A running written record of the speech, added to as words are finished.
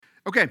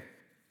Okay,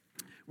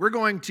 we're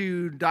going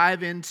to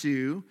dive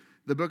into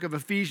the book of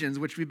Ephesians,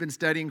 which we've been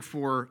studying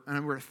for,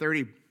 we're at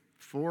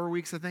 34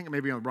 weeks, I think.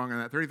 Maybe I'm wrong on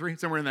that. 33,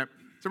 somewhere in that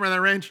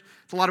range.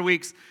 It's a lot of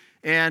weeks.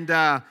 And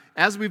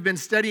as we've been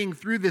studying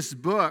through this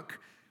book,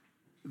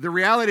 the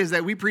reality is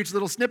that we preach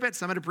little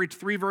snippets. I'm going to preach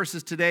 3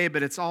 verses today,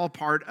 but it's all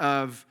part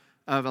of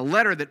a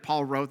letter that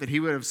Paul wrote that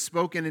he would have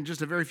spoken in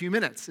just a very few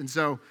minutes. And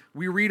so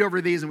we read over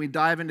these and we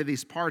dive into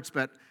these parts,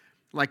 but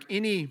like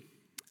any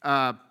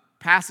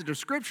passage of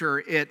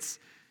Scripture,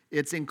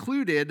 it's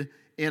included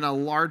in a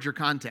larger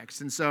context.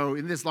 And so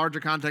in this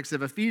larger context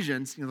of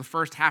Ephesians, the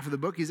first half of the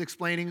book, he's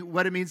explaining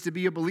what it means to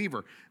be a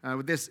believer,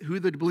 who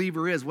the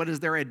believer is, what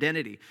is their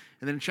identity.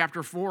 And then in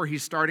chapter 4,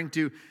 he's starting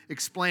to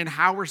explain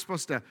how we're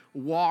supposed to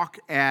walk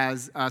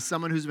as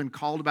someone who's been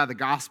called by the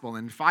gospel.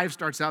 And 5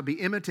 starts out,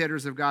 be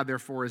imitators of God,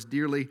 therefore, as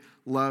dearly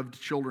loved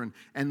children,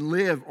 and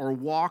live or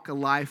walk a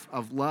life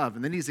of love.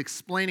 And then he's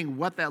explaining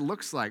what that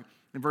looks like.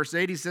 In verse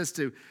 8, he says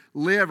to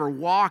live or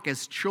walk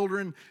as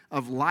children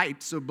of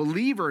light. So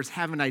believers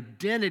have an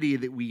identity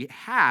that we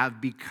have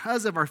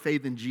because of our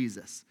faith in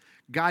Jesus.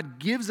 God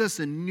gives us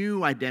a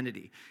new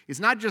identity. It's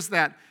not just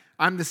that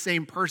I'm the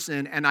same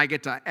person and I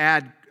get to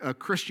add a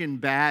Christian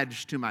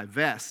badge to my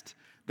vest.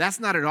 That's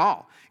not at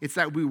all. It's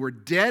that we were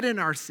dead in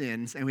our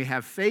sins and we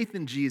have faith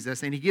in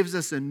Jesus and he gives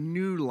us a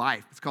new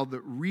life. It's called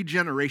the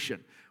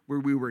regeneration, where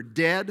we were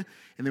dead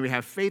and then we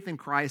have faith in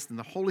Christ and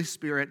the Holy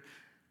Spirit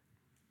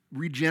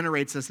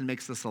regenerates us and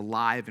makes us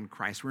alive in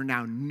Christ. We're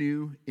now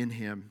new in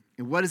him.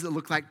 And what does it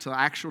look like to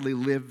actually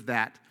live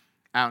that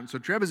out? And so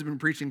Treb has been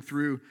preaching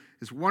through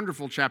this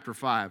wonderful chapter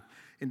 5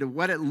 into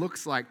what it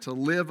looks like to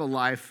live a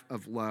life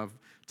of love,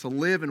 to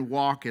live and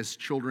walk as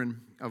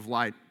children of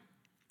light.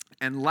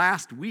 And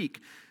last week,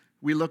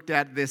 we looked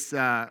at this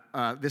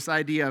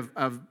idea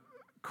of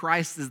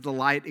Christ as the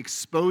light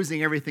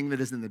exposing everything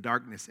that is in the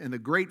darkness and the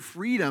great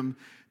freedom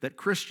that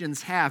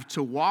Christians have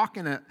to walk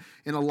in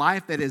a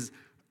life that is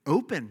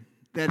open,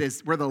 that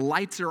is where the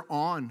lights are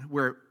on,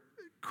 where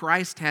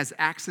Christ has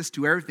access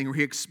to everything, where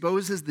he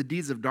exposes the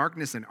deeds of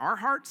darkness in our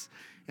hearts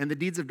and the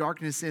deeds of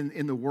darkness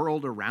in the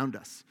world around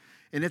us.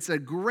 And it's a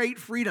great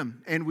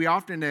freedom, and we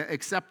often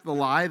accept the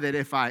lie that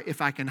if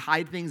I can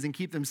hide things and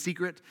keep them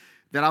secret,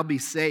 that I'll be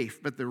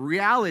safe. But the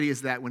reality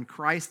is that when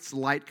Christ's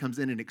light comes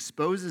in and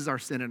exposes our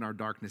sin and our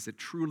darkness, it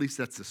truly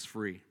sets us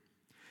free.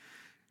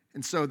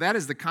 And so that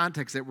is the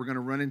context that we're going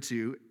to run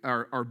into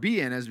or be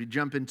in as we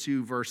jump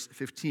into verse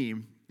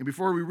 15. And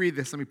before we read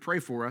this, let me pray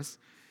for us,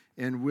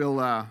 and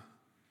we'll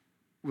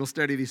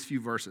study these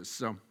few verses.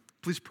 So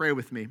please pray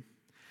with me.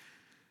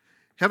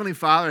 Heavenly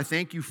Father, I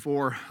thank you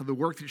for the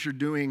work that you're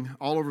doing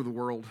all over the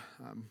world.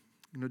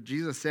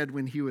 Jesus said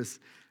when he was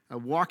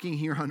walking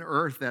here on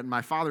earth that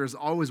my Father is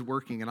always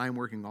working, and I am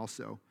working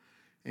also.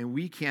 And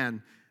we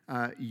can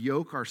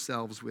yoke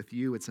ourselves with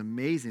you. It's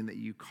amazing that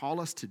you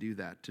call us to do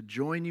that, to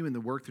join you in the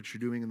work that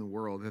you're doing in the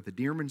world, that the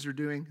Dearmans are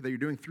doing, that you're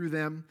doing through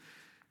them,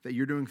 that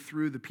you're doing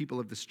through the people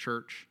of this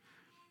church.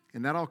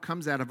 And that all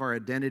comes out of our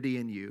identity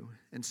in you.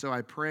 And so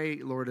I pray,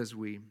 Lord, as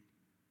we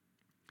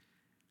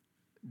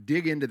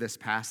dig into this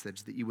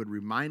passage, that you would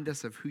remind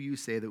us of who you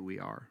say that we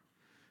are,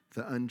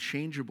 the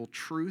unchangeable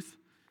truth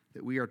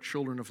that we are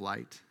children of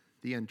light,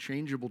 the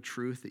unchangeable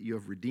truth that you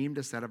have redeemed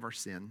us out of our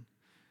sin,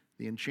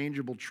 the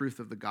unchangeable truth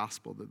of the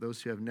gospel, that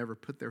those who have never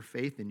put their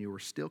faith in you are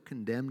still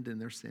condemned in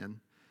their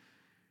sin,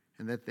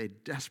 and that they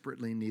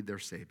desperately need their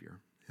Savior,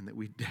 and that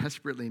we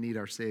desperately need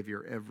our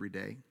Savior every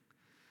day.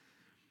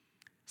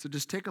 So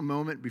just take a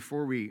moment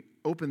before we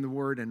open the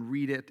Word and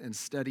read it and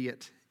study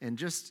it, and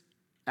just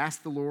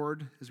ask the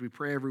Lord, as we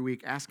pray every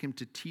week, ask him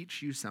to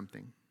teach you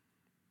something.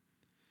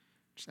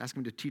 Just ask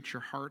him to teach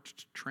your heart,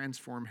 to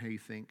transform how you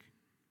think.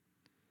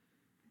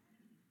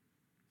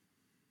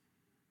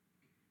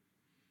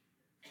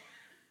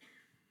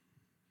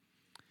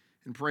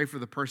 And pray for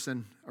the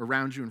person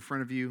around you, in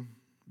front of you,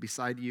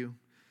 beside you.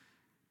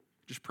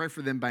 Just pray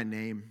for them by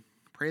name.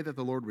 Pray that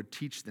the Lord would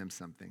teach them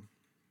something,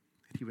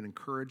 that he would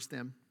encourage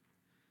them,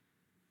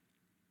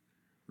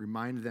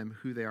 remind them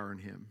who they are in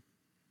him.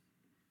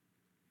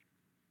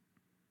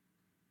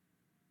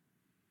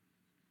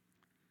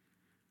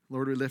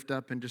 Lord, we lift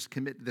up and just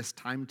commit this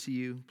time to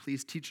you.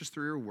 Please teach us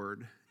through your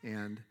word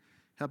and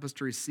help us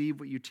to receive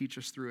what you teach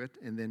us through it,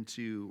 and then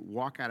to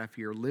walk out of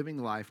here living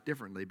life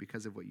differently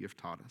because of what you have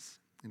taught us.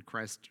 In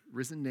Christ's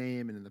risen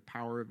name and in the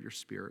power of your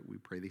Spirit, we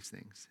pray these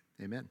things.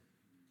 Amen.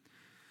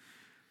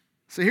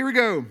 So here we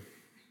go.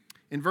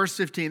 In verse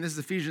 15, this is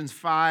Ephesians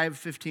 5,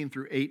 15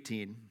 through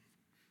 18.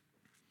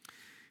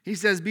 He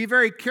says, be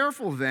very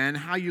careful then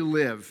how you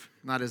live,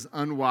 not as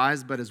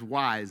unwise, but as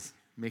wise,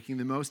 making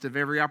the most of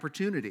every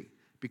opportunity,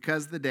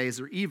 because the days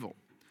are evil.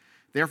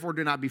 Therefore,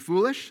 do not be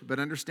foolish, but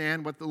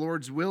understand what the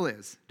Lord's will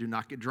is. Do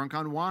not get drunk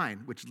on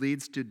wine, which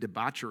leads to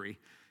debauchery.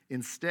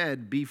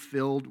 Instead, be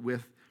filled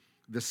with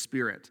the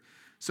Spirit.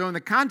 So in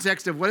the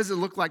context of what does it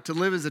look like to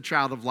live as a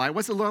child of light,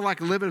 what's it look like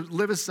to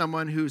live as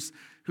someone whose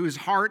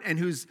heart and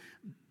whose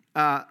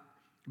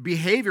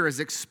behavior is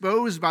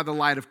exposed by the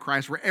light of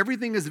Christ, where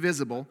everything is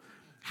visible,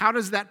 how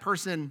does that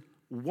person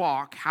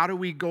walk, how do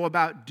we go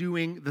about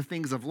doing the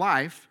things of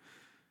life,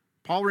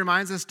 Paul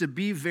reminds us to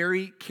be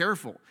very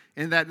careful.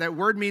 And that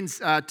word means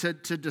to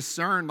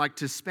discern, like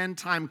to spend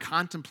time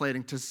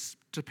contemplating,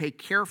 to pay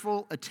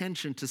careful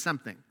attention to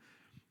something.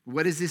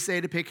 What does he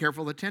say to pay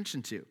careful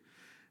attention to?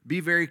 Be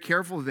very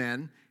careful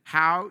then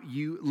how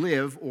you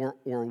live or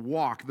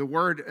walk. The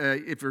word,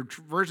 if your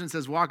version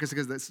says walk, is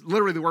because that's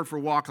literally the word for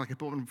walk, like I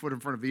put one foot in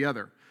front of the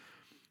other.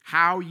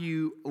 How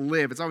you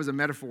live. It's always a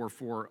metaphor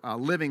for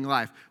living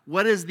life.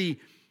 What does the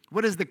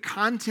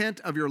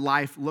content of your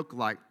life look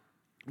like?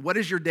 What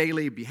is your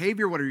daily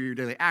behavior? What are your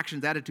daily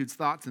actions, attitudes,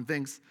 thoughts, and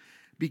things?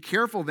 Be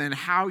careful then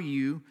how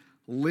you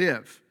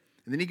live.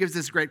 And then he gives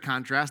this great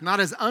contrast,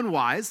 not as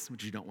unwise,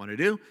 which you don't want to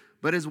do,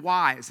 but as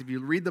wise. If you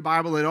read the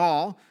Bible at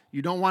all,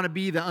 you don't want to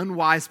be the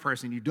unwise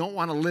person. You don't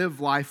want to live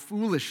life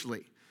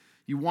foolishly.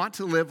 You want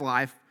to live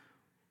life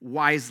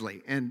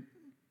wisely. And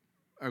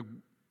a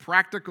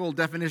practical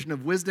definition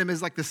of wisdom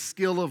is like the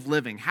skill of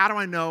living. How do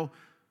I know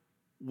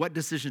what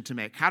decision to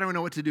make? How do I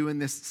know what to do in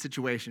this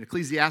situation?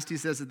 Ecclesiastes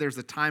says that there's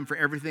a time for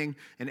everything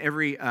and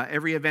every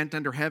event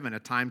under heaven, a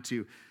time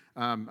to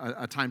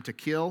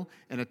kill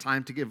and a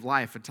time to give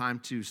life, a time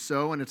to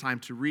sow and a time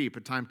to reap,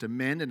 a time to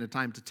mend and a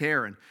time to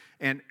tear.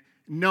 And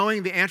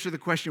knowing the answer to the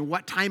question,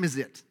 what time is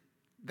it?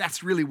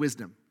 That's really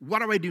wisdom. What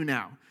do I do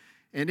now?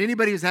 And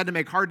anybody who's had to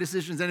make hard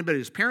decisions, anybody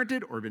who's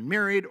parented or been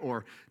married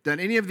or done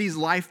any of these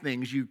life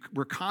things,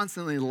 we're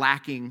constantly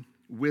lacking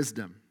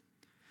wisdom.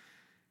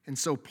 And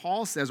so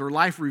Paul says, or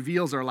life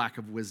reveals our lack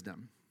of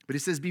wisdom. But he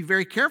says, be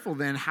very careful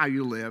then how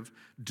you live.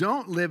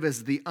 Don't live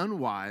as the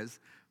unwise,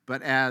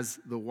 but as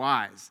the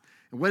wise.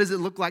 And what does it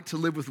look like to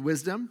live with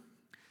wisdom?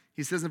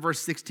 He says in verse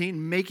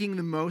 16, making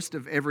the most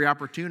of every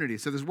opportunity.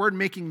 So this word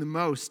making the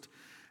most,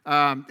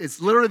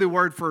 it's literally the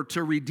word for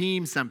to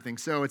redeem something.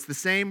 So it's the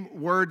same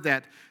word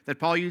that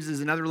Paul uses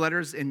in other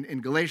letters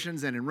in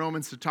Galatians and in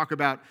Romans to talk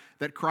about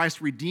that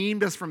Christ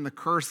redeemed us from the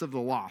curse of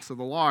the law. So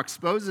the law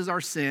exposes our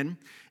sin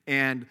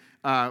and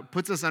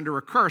puts us under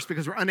a curse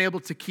because we're unable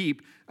to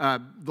keep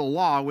the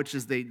law, which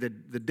is the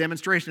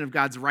demonstration of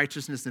God's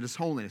righteousness and his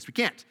holiness. We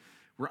can't.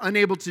 We're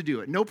unable to do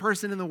it. No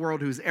person in the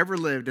world who's ever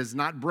lived has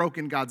not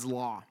broken God's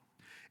law.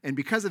 And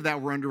because of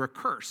that, we're under a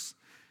curse.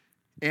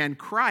 And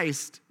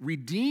Christ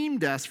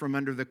redeemed us from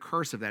under the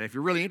curse of that. If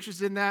you're really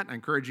interested in that, I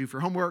encourage you for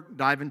homework,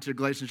 dive into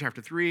Galatians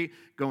chapter 3,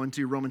 go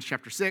into Romans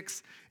chapter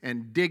 6,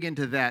 and dig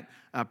into that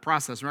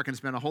process. We're not going to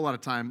spend a whole lot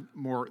of time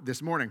more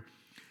this morning.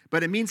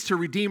 But it means to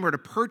redeem or to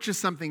purchase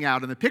something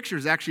out. And the picture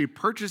is actually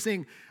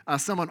purchasing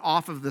someone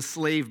off of the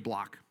slave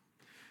block.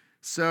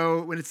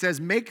 So when it says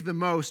make the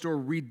most or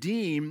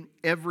redeem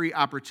every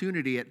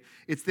opportunity,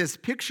 it's this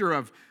picture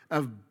of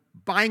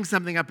buying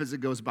something up as it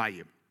goes by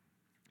you.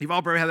 You've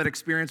all probably had that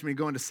experience when you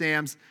go into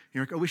Sam's, and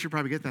you're like, oh, we should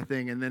probably get that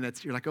thing, and then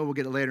you're like, oh, we'll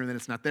get it later, and then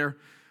it's not there.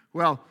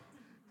 Well,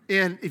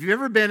 if you've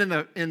ever been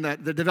in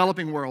the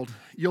developing world,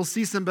 you'll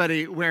see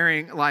somebody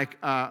wearing like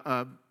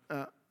an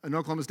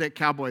Oklahoma State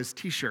Cowboys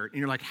t-shirt, and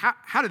you're like,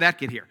 how did that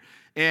get here?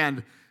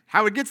 And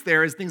how it gets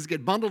there is things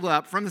get bundled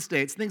up from the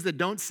States, things that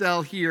don't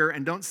sell here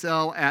and don't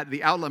sell at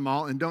the outlet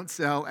mall and don't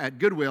sell at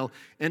Goodwill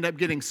end up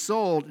getting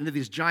sold into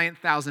these giant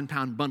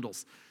 1,000-pound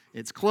bundles.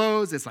 It's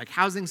clothes, it's like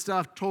housing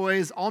stuff,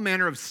 toys, all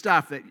manner of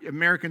stuff that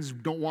Americans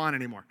don't want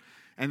anymore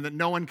and that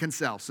no one can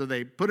sell. So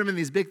they put them in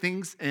these big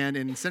things, and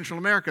in Central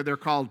America, they're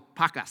called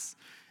pacas.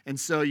 And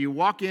so you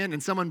walk in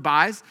and someone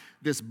buys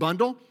this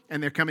bundle,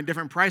 and they come in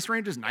different price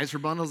ranges, nicer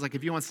bundles. Like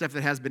if you want stuff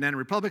that has Banana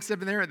Republic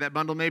stuff in there, that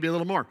bundle may be a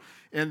little more.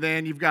 And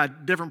then you've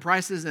got different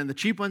prices, and the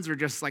cheap ones are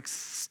just like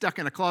stuck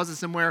in a closet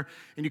somewhere,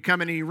 and you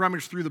come in and you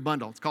rummage through the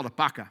bundle. It's called a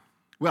paca.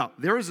 Well,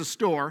 there was a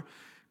store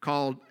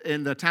called,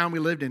 in the town we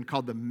lived in,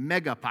 called the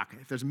Mega Paca.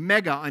 If there's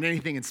mega on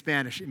anything in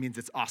Spanish, it means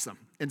it's awesome.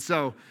 And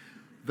so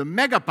the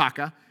Mega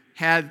Paca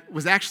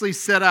was actually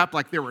set up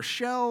like there were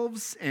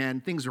shelves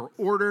and things were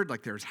ordered,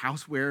 like there's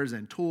housewares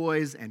and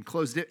toys and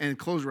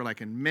clothes were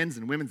like in men's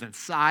and women's and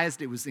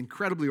sized. It was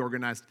incredibly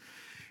organized.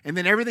 And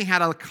then everything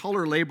had a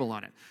color label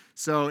on it.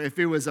 So if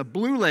it was a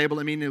blue label,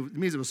 it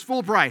means it was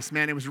full price,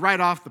 man. It was right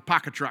off the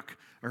Paca truck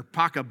or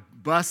Paca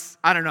bus.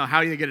 I don't know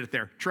how you get it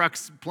there.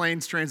 Trucks,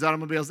 planes, trains,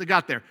 automobiles, it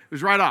got there. It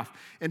was right off.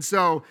 And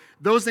so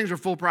those things were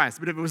full price.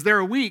 But if it was there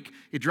a week,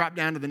 it dropped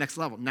down to the next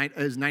level. It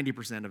was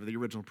 90% of the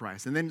original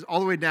price. And then all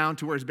the way down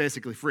to where it's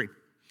basically free.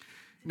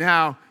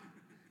 Now,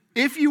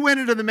 if you went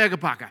into the Mega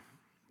Paca,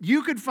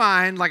 you could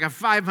find like a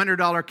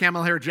 $500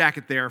 camel hair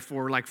jacket there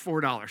for like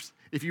 $4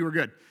 if you were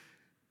good.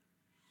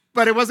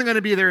 But it wasn't going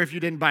to be there if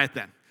you didn't buy it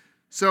then.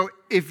 So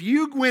if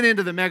you went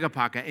into the Mega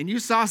Paca and you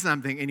saw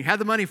something and you had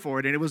the money for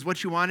it and it was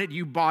what you wanted,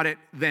 you bought it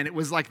then. It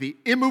was like the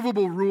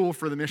immovable rule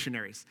for the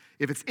missionaries.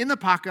 If it's in the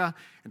Paca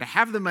and to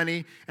have the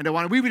money and to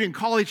want it, we wouldn't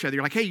call each other.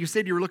 You're like, hey, you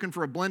said you were looking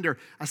for a blender.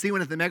 I see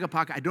one at the Mega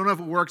Paca. I don't know if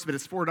it works, but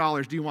it's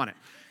 $4. Do you want it?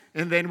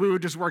 And then we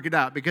would just work it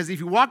out. Because if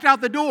you walked out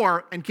the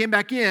door and came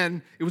back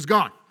in, it was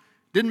gone.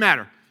 Didn't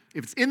matter.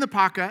 If it's in the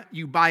Paca,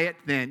 you buy it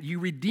then. You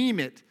redeem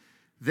it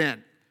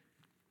then.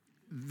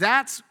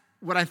 That's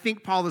what I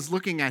think Paul is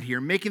looking at here,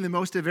 making the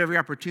most of every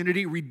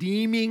opportunity,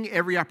 redeeming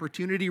every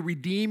opportunity,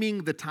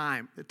 redeeming the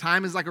time. The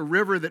time is like a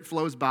river that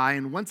flows by,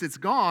 and once it's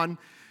gone,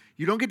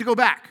 you don't get to go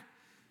back.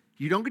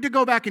 You don't get to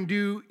go back and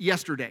do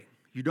yesterday.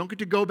 You don't get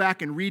to go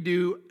back and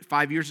redo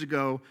 5 years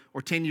ago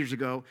or 10 years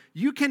ago.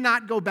 You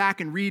cannot go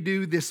back and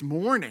redo this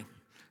morning.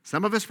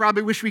 Some of us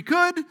probably wish we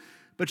could,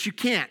 but you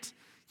can't.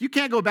 You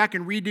can't go back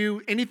and redo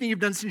anything you've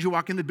done since you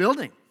walked in the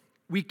building.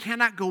 We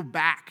cannot go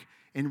back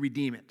and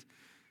redeem it.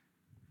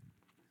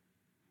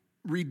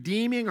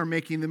 Redeeming or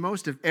making the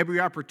most of every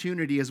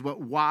opportunity is what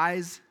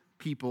wise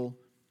people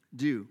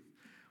do.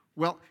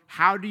 Well,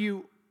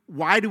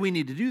 why do we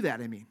need to do that?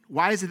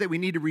 Why is it that we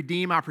need to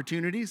redeem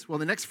opportunities? Well,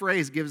 the next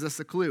phrase gives us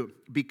a clue.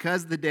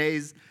 Because the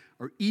days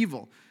are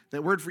evil.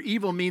 That word for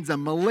evil means a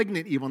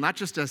malignant evil, not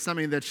just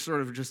something that's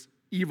sort of just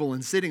evil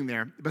and sitting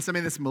there, but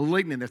something that's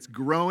malignant, that's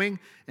growing,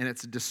 and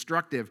it's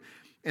destructive.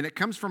 And it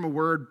comes from a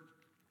word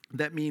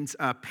that means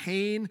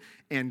pain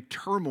and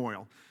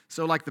turmoil.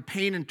 So like the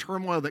pain and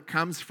turmoil that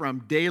comes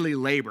from daily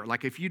labor.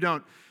 Like if you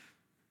don't,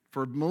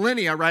 for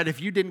millennia, right,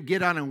 if you didn't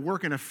get on and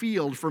work in a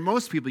field, for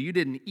most people, you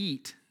didn't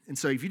eat. And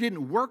so if you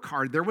didn't work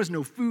hard, there was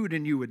no food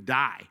and you would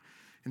die.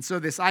 And so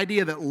this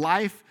idea that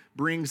life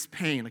brings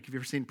pain. Like, have you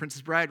ever seen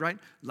Princess Bride, right?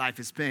 Life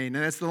is pain.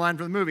 And that's the line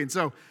from the movie. And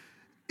so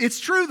it's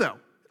true, though.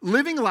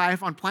 Living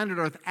life on planet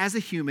Earth as a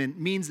human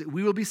means that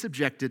we will be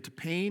subjected to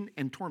pain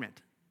and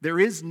torment. There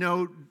is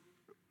no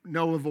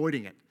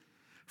avoiding it.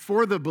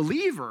 For the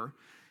believer,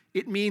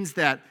 it means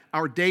that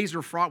our days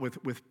are fraught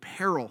with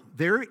peril.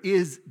 There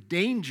is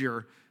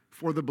danger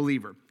for the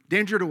believer.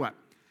 Danger to what?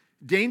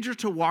 Danger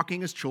to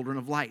walking as children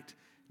of light.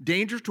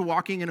 Danger to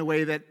walking in a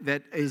way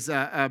that is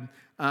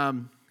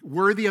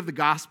worthy of the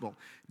gospel.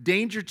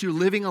 Danger to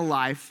living a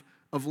life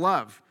of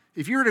love.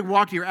 If you were to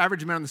walk to your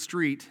average man on the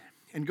street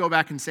and go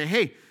back and say,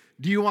 hey,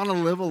 do you want to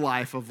live a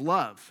life of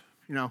love?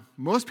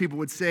 Most people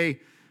would say,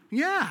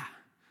 yeah,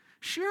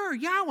 sure,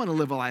 yeah, I want to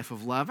live a life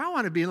of love. I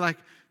want to be like,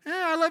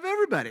 I love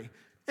everybody.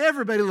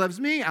 Everybody loves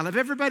me. I love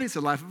everybody. It's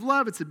a life of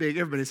love.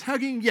 Everybody's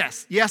hugging.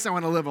 Yes, I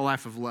want to live a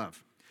life of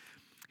love.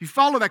 You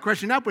follow that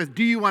question up with,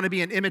 do you want to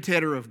be an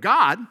imitator of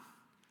God?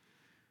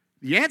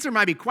 The answer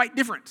might be quite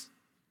different.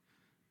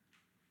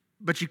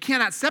 But you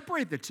cannot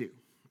separate the two.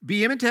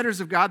 Be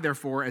imitators of God,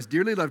 therefore, as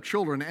dearly loved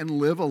children, and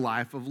live a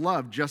life of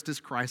love, just as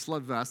Christ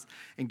loved us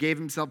and gave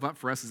himself up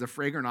for us as a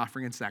fragrant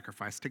offering and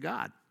sacrifice to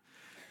God.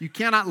 You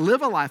cannot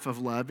live a life of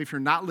love if you're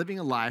not living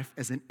a life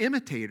as an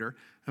imitator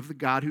of the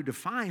God who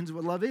defines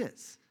what love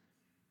is.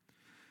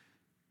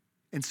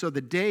 And so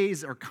the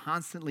days are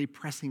constantly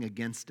pressing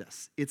against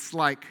us. It's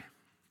like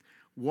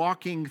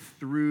walking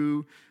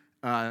through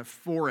a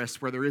forest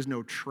where there is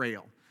no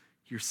trail.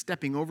 You're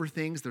stepping over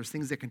things. There's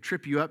things that can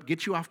trip you up,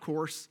 get you off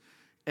course,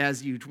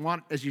 as you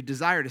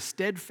desire to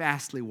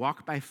steadfastly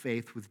walk by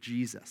faith with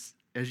Jesus,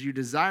 as you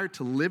desire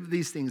to live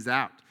these things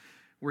out,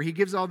 where he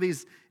gives all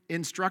these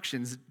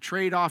instructions,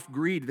 trade off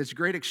greed, this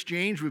great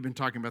exchange we've been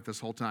talking about this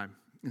whole time.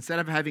 Instead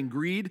of having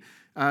greed,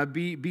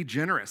 be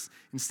generous.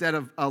 Instead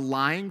of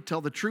lying,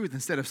 tell the truth.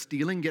 Instead of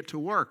stealing, get to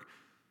work.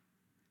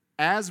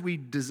 As we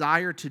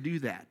desire to do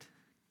that,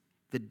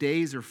 the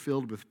days are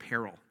filled with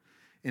peril.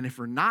 And if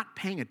we're not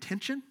paying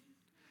attention,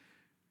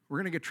 we're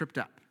going to get tripped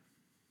up.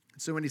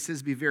 So when he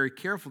says be very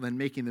careful, then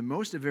making the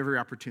most of every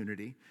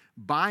opportunity,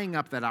 buying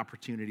up that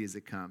opportunity as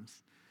it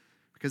comes,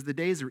 because the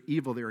days are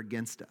evil, they're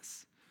against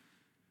us.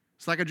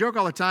 It's like I joke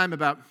all the time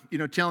about,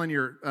 telling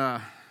your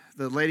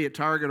the lady at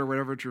Target or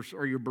whatever,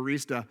 or your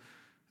barista,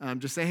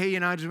 just say, hey,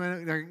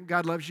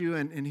 God loves you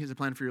and he has a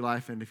plan for your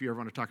life, and if you ever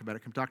want to talk about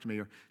it, come talk to me.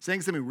 Or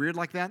saying something weird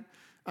like that,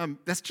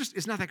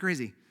 it's not that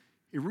crazy.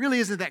 It really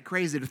isn't that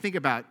crazy to think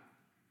about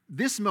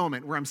this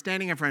moment where I'm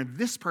standing in front of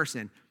this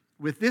person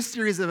with this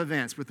series of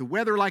events, with the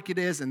weather like it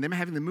is, and them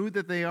having the mood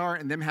that they are,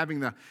 and them having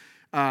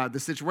the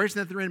situation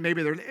that they're in.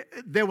 Maybe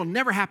they will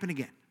never happen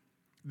again.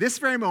 This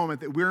very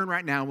moment that we're in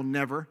right now will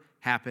never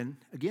happen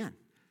again.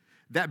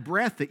 That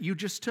breath that you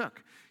just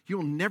took, you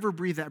will never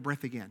breathe that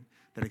breath again.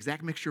 That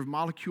exact mixture of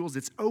molecules,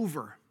 it's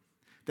over.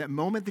 That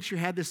moment that you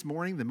had this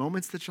morning, the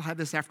moments that you'll have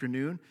this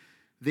afternoon,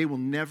 they will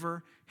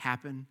never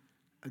happen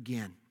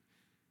again.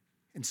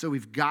 And so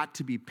we've got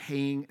to be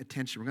paying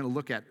attention. We're going to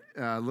look at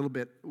a little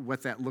bit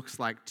what that looks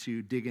like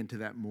to dig into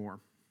that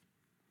more.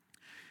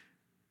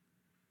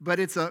 But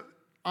it's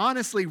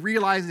honestly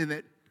realizing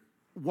that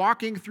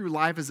walking through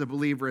life as a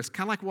believer is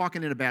kind of like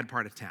walking in a bad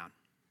part of town.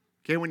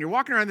 Okay, when you're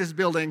walking around this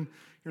building,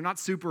 you're not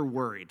super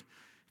worried.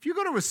 If you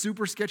go to a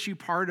super sketchy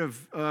part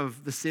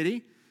of the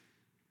city,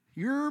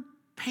 you're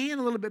paying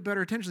a little bit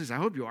better attention, at least I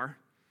hope you are.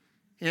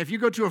 And if you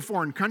go to a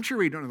foreign country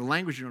where you don't know the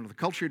language, you don't know the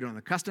culture, you don't know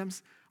the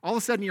customs, all of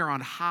a sudden you're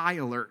on high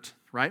alert,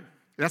 right?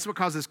 That's what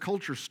causes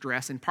culture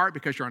stress, in part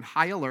because you're on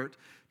high alert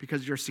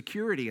because your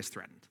security is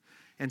threatened.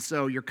 And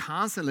so you're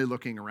constantly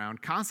looking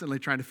around, constantly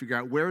trying to figure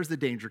out where is the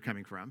danger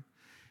coming from.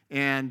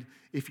 And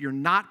if you're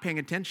not paying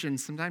attention,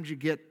 sometimes you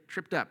get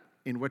tripped up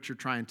in what you're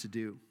trying to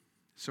do.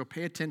 So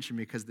pay attention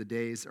because the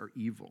days are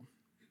evil.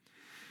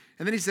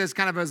 And then he says,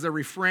 kind of as a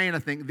refrain, I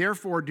think,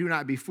 therefore do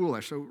not be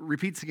foolish. So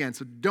repeats again,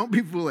 so don't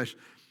be foolish.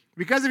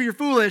 Because if you're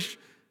foolish,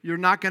 you're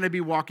not going to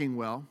be walking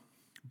well.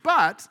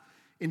 But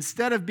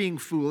instead of being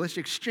foolish,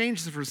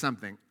 exchange this for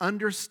something.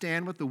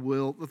 Understand what the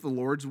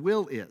Lord's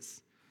will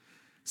is.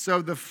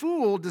 So the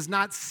fool does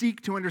not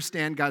seek to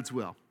understand God's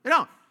will. They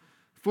don't.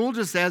 Fool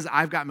just says,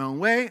 I've got my own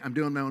way. I'm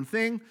doing my own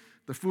thing.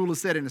 The fool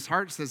has said in his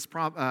heart, says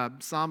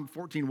Psalm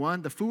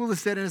 14:1, the fool has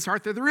said in his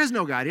heart that there is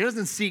no God. He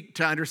doesn't seek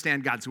to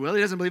understand God's will.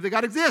 He doesn't believe that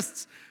God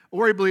exists.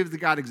 Or he believes that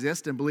God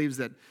exists and believes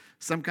that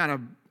some kind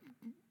of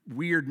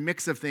weird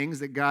mix of things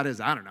that God is,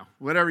 I don't know,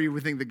 whatever you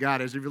would think that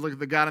God is. If you look at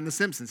the God in The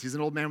Simpsons, he's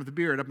an old man with a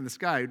beard up in the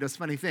sky who does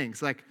funny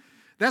things. Like,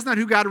 that's not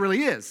who God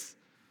really is.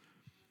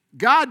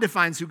 God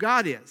defines who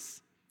God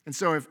is. And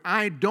so if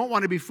I don't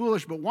want to be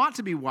foolish but want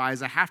to be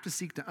wise, I have to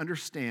seek to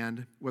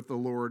understand what the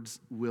Lord's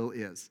will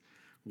is.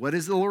 What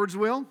is the Lord's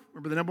will?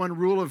 Remember the number one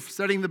rule of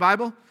studying the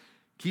Bible?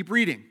 Keep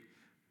reading.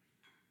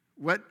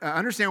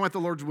 Understand what the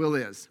Lord's will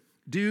is.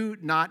 Do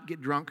not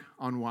get drunk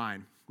on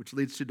wine, which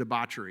leads to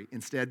debauchery.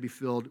 Instead, be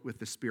filled with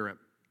the Spirit.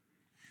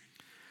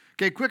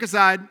 Okay, quick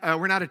aside,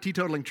 we're not a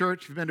teetotaling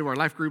church. If you've been to our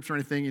life groups or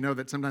anything, you know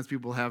that sometimes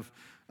people have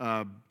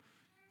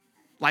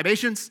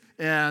libations,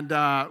 and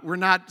we're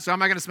not, so I'm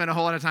not going to spend a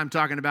whole lot of time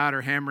talking about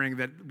or hammering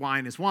that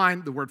wine is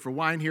wine. The word for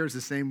wine here is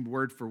the same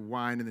word for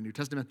wine in the New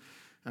Testament.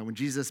 When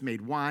Jesus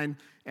made wine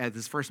at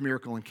his first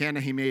miracle in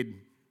Cana, he made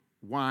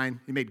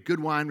wine. He made good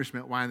wine, which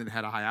meant wine that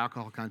had a high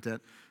alcohol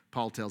content.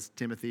 Paul tells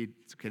Timothy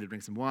it's okay to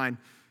drink some wine.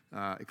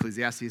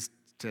 Ecclesiastes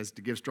says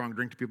to give strong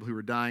drink to people who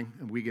are dying,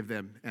 and we give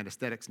them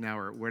anesthetics now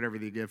or whatever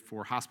they give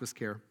for hospice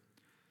care.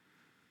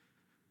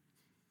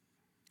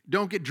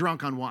 Don't get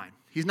drunk on wine.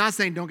 He's not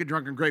saying don't get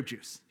drunk on grape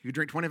juice. You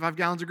drink 25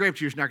 gallons of grape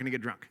juice, you're not going to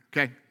get drunk,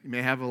 okay? You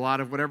may have a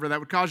lot of whatever that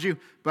would cause you,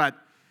 but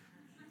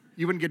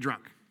you wouldn't get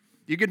drunk.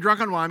 You get drunk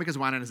on wine because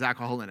wine has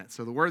alcohol in it.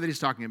 So the word that he's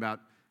talking about,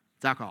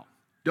 it's alcohol.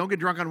 Don't get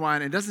drunk on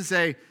wine. It doesn't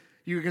say,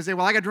 you can say,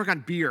 well, I got drunk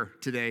on beer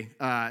today.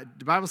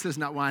 The Bible says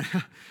not wine.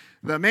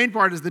 The main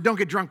part is the don't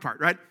get drunk part,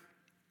 right?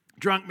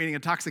 Drunk meaning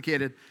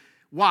intoxicated.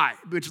 Why?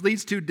 Which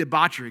leads to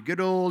debauchery,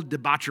 good old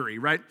debauchery,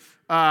 right?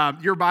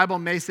 Your Bible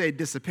may say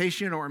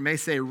dissipation or it may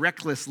say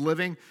reckless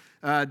living.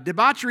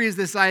 Debauchery is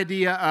this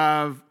idea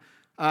of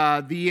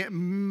the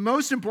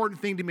most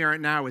important thing to me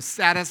right now is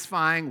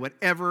satisfying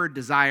whatever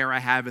desire I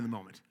have in the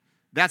moment.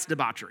 That's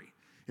debauchery.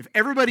 If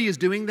everybody is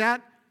doing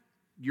that,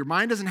 your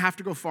mind doesn't have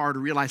to go far to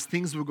realize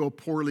things will go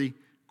poorly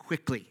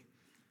quickly.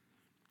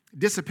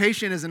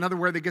 Dissipation is another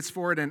word that gets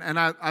for it, and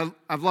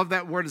I've loved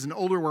that word as an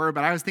older word,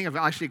 but I was thinking of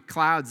actually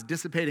clouds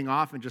dissipating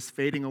off and just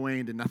fading away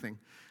into nothing.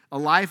 A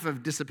life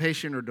of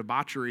dissipation or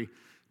debauchery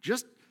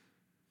just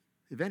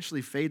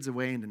eventually fades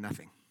away into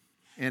nothing.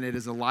 And it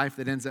is a life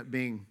that ends up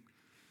being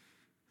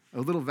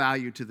a little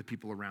value to the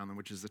people around them,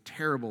 which is a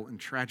terrible and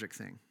tragic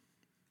thing.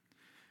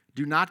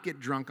 Do not get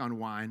drunk on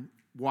wine.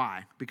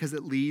 Why? Because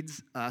it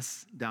leads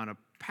us down a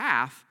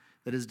path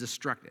that is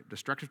destructive.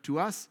 Destructive to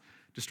us,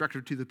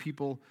 destructive to the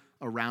people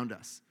around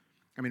us.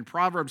 I mean,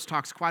 Proverbs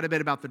talks quite a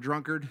bit about the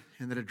drunkard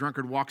and that a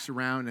drunkard walks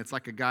around and it's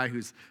like a guy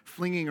who's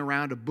flinging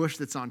around a bush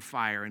that's on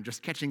fire and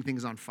just catching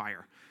things on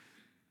fire.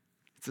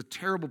 It's a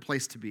terrible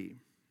place to be.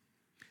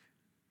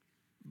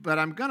 But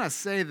I'm going to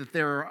say that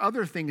there are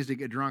other things to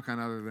get drunk on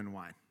other than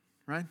wine,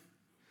 right?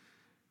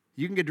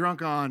 You can get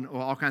drunk on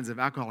all kinds of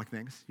alcoholic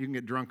things. You can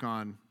get drunk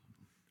on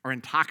or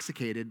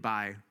intoxicated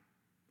by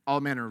all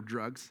manner of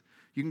drugs.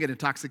 You can get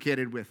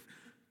intoxicated with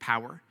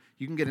power.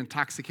 You can get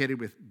intoxicated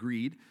with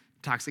greed,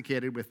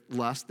 intoxicated with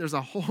lust. There's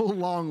a whole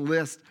long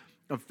list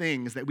of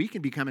things that we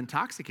can become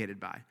intoxicated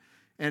by.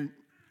 And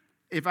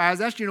if I was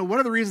asking, what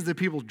are the reasons that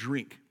people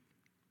drink?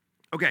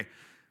 Okay,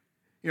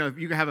 if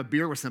you have a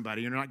beer with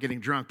somebody, you're not getting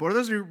drunk. But what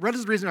is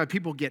the reason why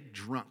people get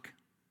drunk?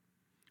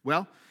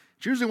 Well,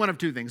 it's usually one of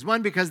two things.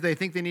 One, because they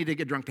think they need to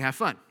get drunk to have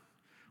fun.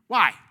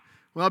 Why?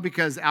 Well,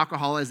 because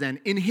alcohol is an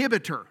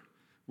inhibitor.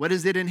 What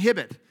does it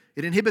inhibit?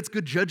 It inhibits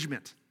good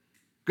judgment.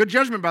 Good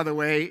judgment, by the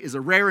way, is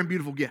a rare and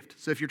beautiful gift.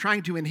 So if you're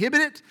trying to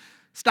inhibit it,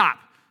 stop.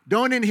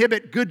 Don't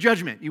inhibit good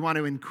judgment. You want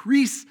to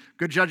increase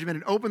good judgment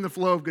and open the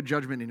flow of good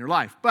judgment in your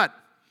life. But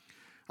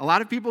a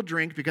lot of people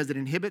drink because it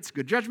inhibits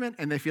good judgment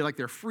and they feel like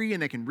they're free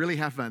and they can really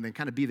have fun. They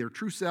kind of be their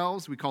true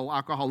selves. We call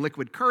alcohol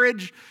liquid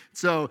courage.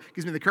 So it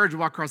gives me the courage to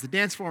walk across the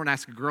dance floor and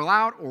ask a girl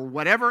out or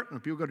whatever.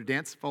 Don't people go to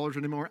dance followers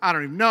anymore? I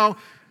don't even know.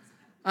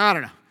 I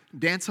don't know.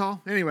 Dance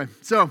hall? Anyway,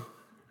 so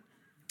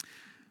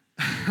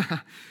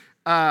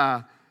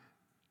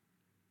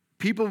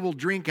people will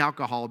drink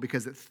alcohol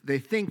because they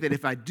think that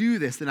if I do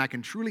this, then I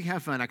can truly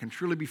have fun. I can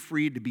truly be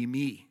free to be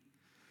me.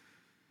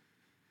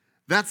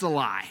 That's a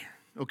lie,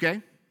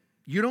 okay?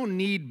 You don't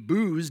need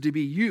booze to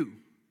be you.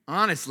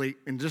 Honestly,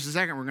 in just a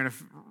second,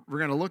 we're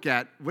gonna look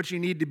at what you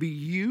need to be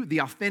you. The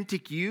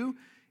authentic you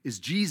is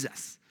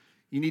Jesus.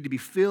 You need to be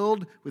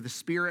filled with the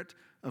Spirit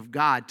of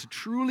God to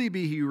truly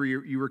be who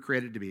you were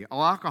created to be.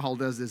 All alcohol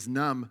does is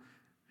numb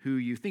who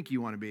you think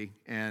you want to be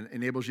and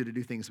enables you to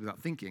do things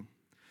without thinking.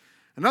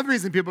 Another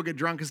reason people get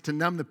drunk is to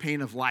numb the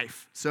pain of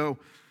life. So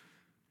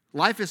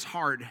life is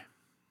hard.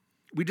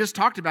 We just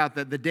talked about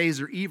that the days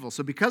are evil.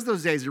 So because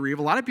those days are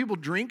evil, a lot of people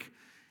drink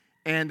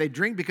And they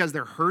drink because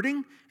they're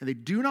hurting, and they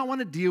do not want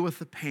to deal with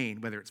the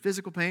pain, whether it's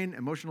physical pain,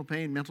 emotional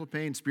pain, mental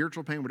pain,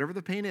 spiritual pain, whatever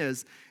the pain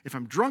is. If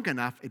I'm drunk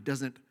enough, it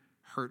doesn't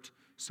hurt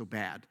so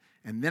bad.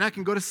 And then I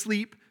can go to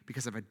sleep,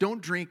 because if I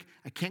don't drink,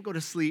 I can't go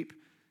to sleep.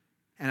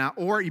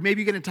 Or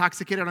maybe you get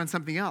intoxicated on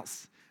something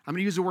else. I'm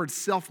going to use the word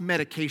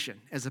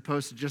self-medication as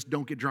opposed to just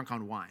don't get drunk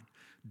on wine.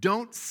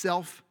 Don't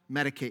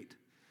self-medicate.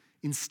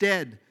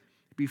 Instead,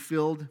 be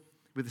filled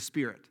with the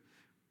Spirit.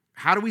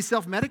 How do we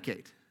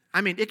self-medicate?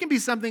 I mean, it can be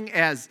something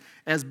as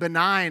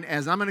benign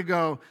as I'm going to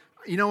go,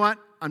 you know what,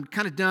 I'm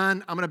kind of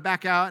done. I'm going to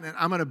back out, and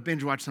I'm going to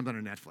binge watch something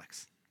on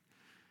Netflix.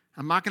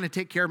 I'm not going to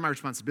take care of my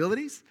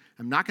responsibilities.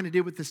 I'm not going to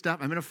deal with this stuff.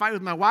 I'm going to fight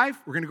with my wife.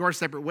 We're going to go our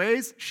separate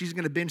ways. She's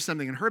going to binge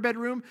something in her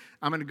bedroom.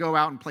 I'm going to go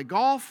out and play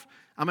golf.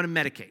 I'm going to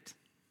medicate.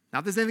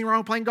 Not that there's anything wrong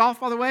with playing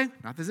golf, by the way.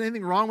 Not that there's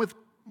anything wrong with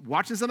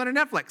watching something on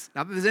Netflix.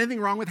 Not that there's anything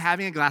wrong with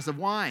having a glass of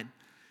wine.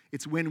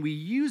 It's when we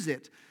use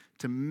it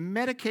to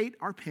medicate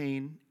our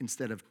pain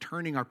instead of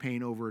turning our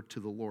pain over to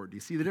the Lord. Do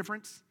you see the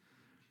difference?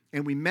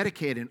 And we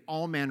medicate in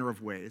all manner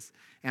of ways.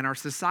 And our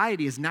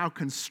society is now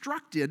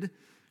constructed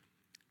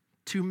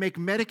to make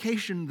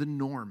medication the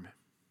norm.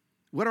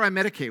 What do I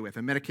medicate with?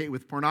 I medicate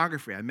with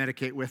pornography. I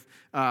medicate with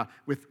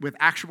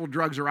actual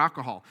drugs or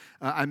alcohol.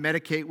 I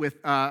medicate with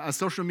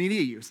social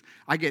media use.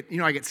 I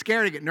get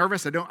scared. I get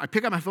nervous. I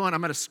pick up my phone.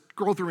 I'm going to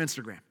scroll through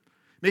Instagram.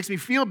 It makes me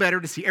feel better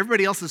to see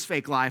everybody else's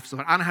fake life so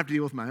I don't have to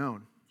deal with my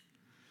own.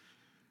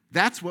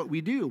 That's what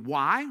we do.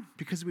 Why?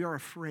 Because we are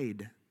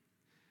afraid.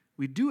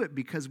 We do it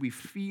because we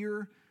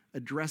fear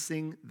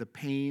addressing the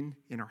pain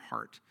in our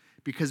heart.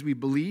 Because we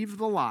believe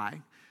the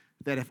lie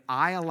that if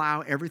I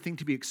allow everything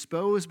to be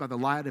exposed by the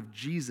light of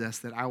Jesus,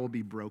 that I will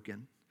be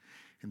broken.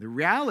 And the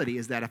reality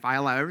is that if I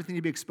allow everything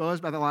to be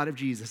exposed by the light of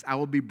Jesus, I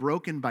will be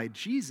broken by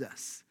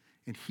Jesus,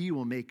 and he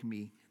will make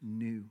me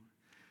new.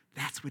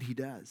 That's what he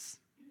does.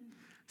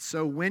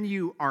 So when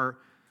you are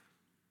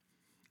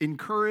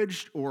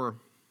encouraged, or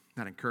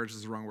not encouraged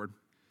is the wrong word,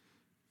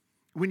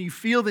 when you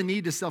feel the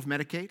need to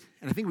self-medicate,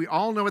 and I think we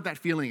all know what that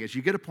feeling is.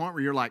 You get a point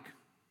where you're like,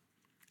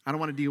 I don't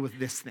want to deal with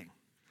this thing.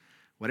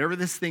 Whatever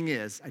this thing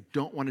is, I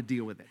don't want to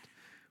deal with it.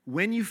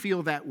 When you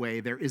feel that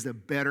way, there is a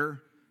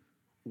better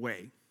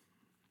way.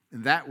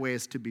 And that way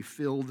is to be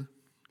filled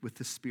with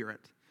the Spirit.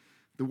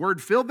 The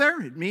word filled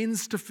there, it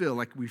means to fill.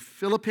 Like we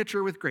fill a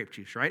pitcher with grape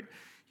juice, right?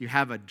 You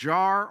have a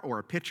jar or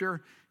a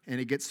pitcher,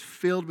 and it gets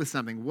filled with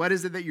something. What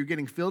is it that you're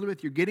getting filled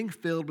with? You're getting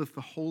filled with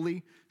the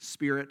Holy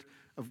Spirit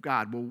of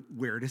God. Well,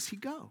 where does he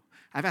go?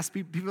 I've asked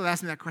people have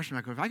asked me that question.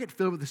 Like, if I get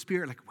filled with the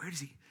Spirit, like, where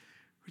does he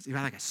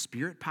have like a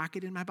spirit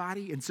pocket in my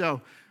body? And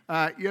so,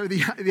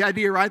 the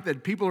idea, right,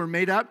 that people are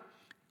made up,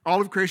 all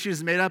of creation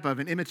is made up of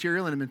an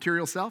immaterial and a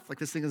material self. Like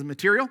this thing is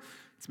material.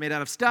 It's made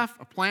out of stuff.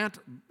 A plant,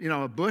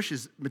 a bush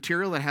is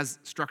material that has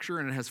structure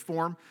and it has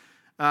form.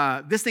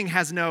 This thing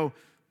has no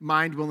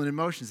mind, will, and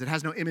emotions. It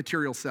has no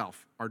immaterial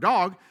self. Our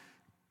dog,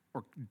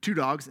 or two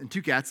dogs and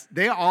two cats,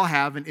 they all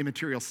have an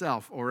immaterial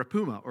self, or a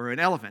puma or an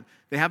elephant.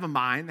 They have a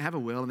mind, they have a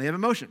will, and they have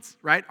emotions,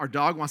 right? Our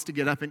dog wants to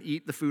get up and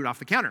eat the food off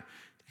the counter.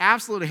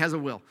 Absolutely has a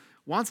will.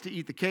 Wants to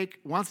eat the cake,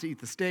 wants to eat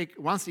the steak,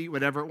 wants to eat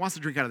whatever, wants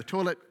to drink out of the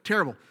toilet.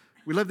 Terrible.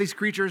 We love these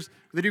creatures.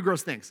 They do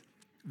gross things.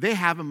 They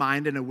have a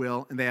mind and a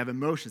will, and they have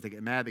emotions. They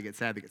get mad, they get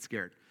sad, they get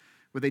scared.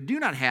 What they do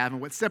not have,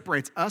 and what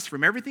separates us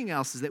from everything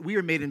else, is that we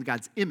are made in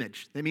God's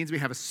image. That means we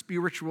have a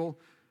spiritual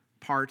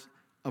part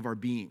of our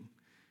being.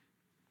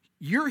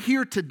 You're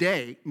here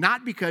today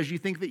not because you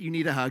think that you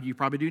need a hug. You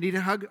probably do need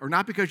a hug. Or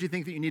not because you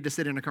think that you need to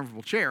sit in a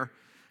comfortable chair,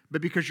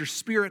 but because your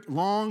spirit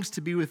longs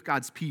to be with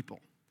God's people.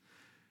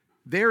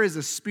 There is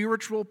a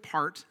spiritual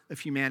part of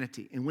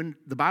humanity. And when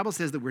the Bible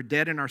says that we're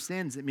dead in our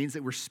sins, it means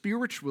that we're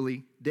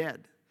spiritually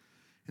dead.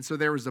 And so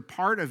there is a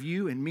part of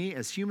you and me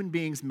as human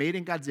beings made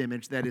in God's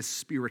image that is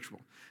spiritual.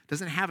 It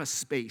doesn't have a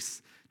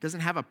space. It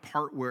doesn't have a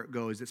part where it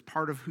goes. It's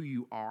part of who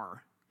you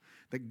are.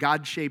 The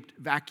God-shaped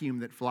vacuum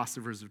that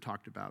philosophers have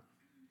talked about.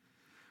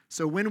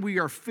 So when we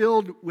are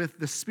filled with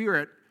the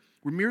Spirit,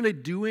 we're merely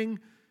doing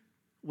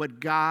what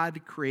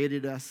God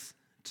created us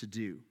to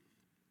do.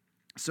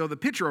 So the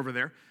pitcher over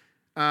there,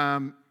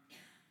 when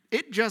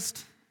it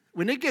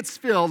gets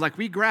filled, like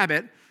we grab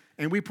it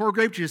and we pour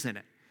grape juice in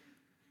it.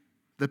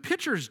 The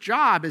pitcher's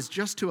job is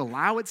just to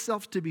allow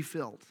itself to be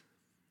filled.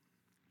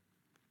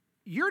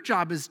 Your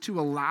job is to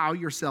allow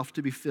yourself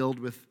to be filled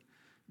with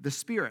the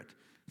Spirit.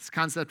 This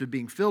concept of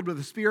being filled with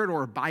the Spirit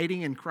or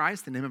abiding in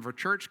Christ, the name of our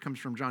church comes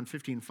from John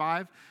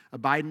 15:5.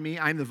 Abide in me,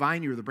 I am the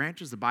vine, you are the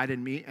branches. Abide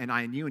in me, and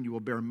I in you, and you will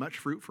bear much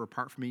fruit, for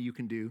apart from me you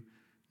can do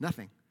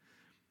nothing.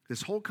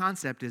 This whole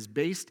concept is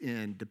based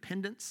in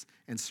dependence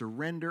and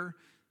surrender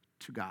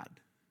to God.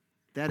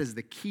 That is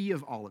the key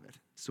of all of it.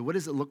 So what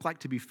does it look like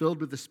to be filled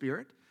with the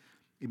Spirit?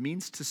 It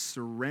means to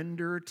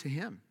surrender to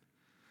him.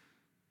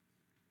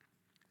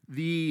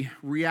 The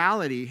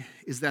reality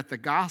is that the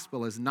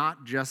gospel is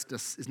not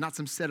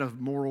some set of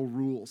moral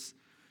rules.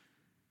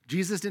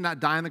 Jesus did not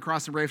die on the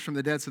cross and raise from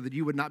the dead so that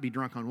you would not be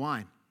drunk on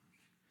wine.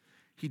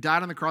 He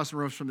died on the cross and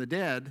rose from the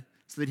dead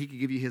so that he could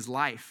give you his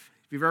life.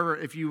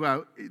 Those of you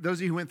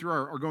who went through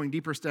our Going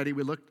Deeper study,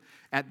 we looked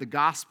at the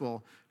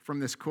gospel from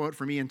this quote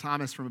from Ian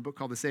Thomas from a book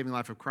called The Saving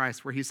Life of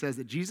Christ, where he says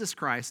that Jesus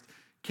Christ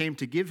came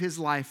to give his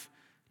life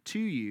to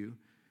you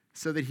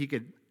so that he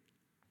could,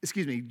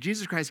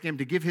 Jesus Christ came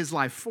to give his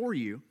life for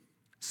you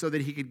so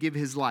that he could give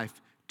his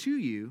life to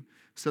you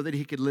so that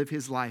he could live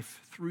his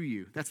life through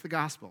you. That's the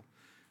gospel.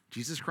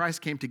 Jesus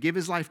Christ came to give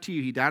his life to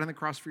you. He died on the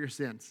cross for your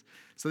sins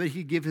so that he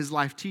could give his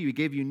life to you. He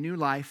gave you new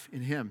life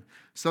in him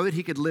so that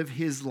he could live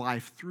his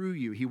life through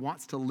you. He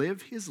wants to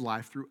live his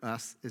life through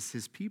us as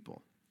his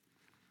people.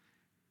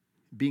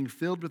 Being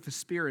filled with the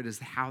Spirit is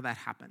how that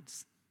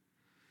happens.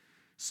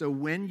 So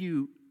when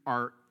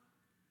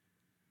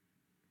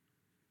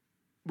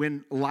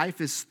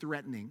life is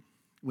threatening,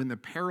 when the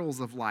perils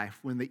of life,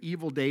 when the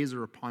evil days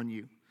are upon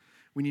you,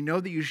 when you know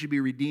that you should be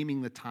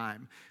redeeming the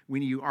time,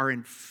 when you are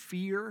in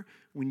fear,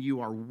 when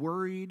you are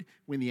worried,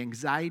 when the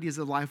anxieties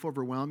of life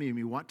overwhelm you and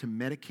you want to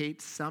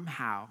medicate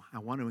somehow, I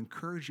want to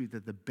encourage you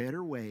that the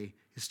better way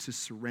is to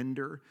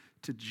surrender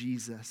to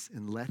Jesus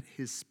and let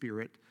his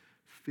Spirit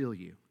fill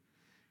you.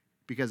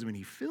 Because when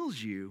he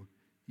fills you,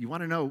 you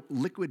want to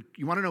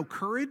know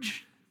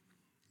courage?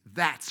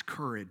 That's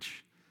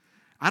courage.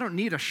 I don't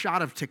need a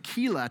shot of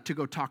tequila to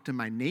go talk to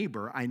my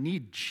neighbor. I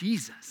need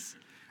Jesus.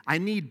 I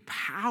need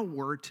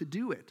power to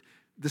do it.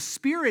 The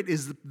Spirit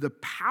is the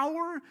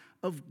power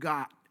of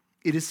God.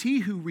 It is he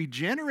who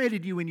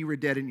regenerated you when you were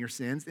dead in your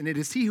sins, and it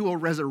is he who will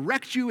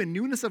resurrect you in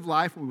newness of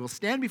life when we will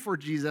stand before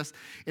Jesus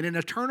in an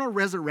eternal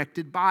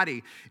resurrected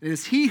body. It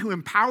is he who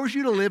empowers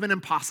you to live an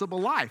impossible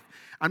life.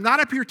 I'm not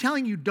up here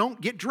telling you don't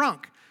get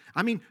drunk.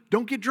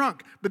 Don't get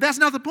drunk, but that's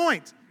not the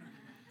point.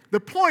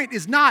 The point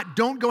is not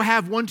don't go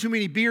have one too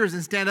many beers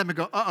and stand up and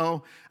go,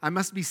 uh-oh, I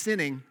must be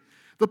sinning.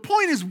 The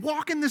point is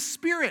walk in the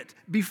Spirit.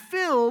 Be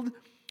filled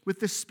with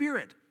the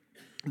Spirit.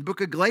 In the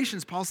book of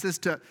Galatians, Paul says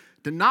to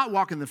not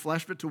walk in the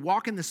flesh, but to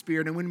walk in the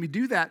Spirit. And when we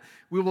do that,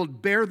 we will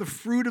bear the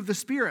fruit of the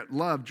Spirit: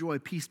 love, joy,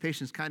 peace,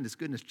 patience, kindness,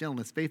 goodness,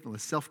 gentleness,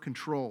 faithfulness,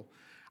 self-control.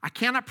 I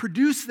cannot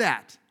produce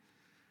that.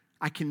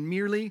 I can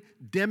merely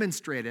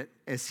demonstrate it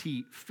as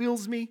he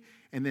fills me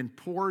and then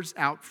pours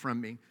out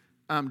from me.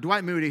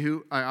 Dwight Moody,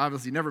 who I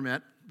obviously never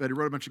met, but he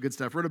wrote a bunch of good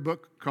stuff, wrote a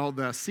book called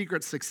The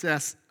Secret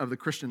Success of the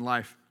Christian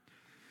Life.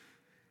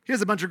 He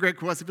has a bunch of great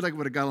quotes. I feel like I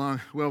would have got along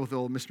well with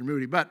old Mr.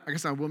 Moody, but I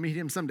guess I will meet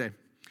him someday.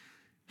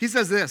 He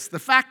says this: the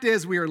fact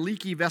is we are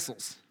leaky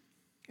vessels,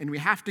 and we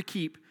have to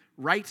keep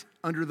right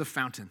under the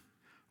fountain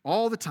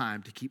all the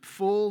time to keep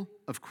full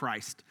of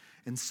Christ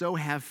and so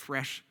have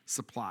fresh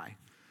supply.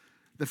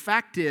 The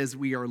fact is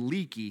we are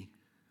leaky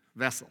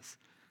vessels.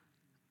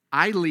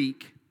 I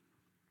leak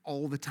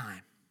all the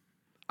time.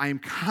 I am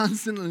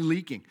constantly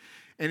leaking.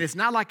 And it's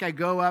not like I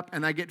go up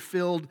and I get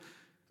filled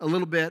a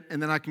little bit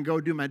and then I can go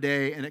do my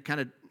day and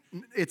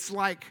it's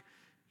like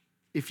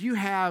if you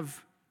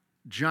have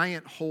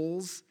giant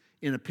holes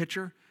in a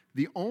pitcher,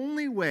 the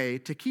only way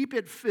to keep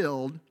it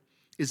filled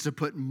is to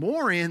put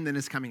more in than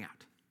is coming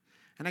out.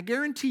 And I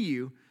guarantee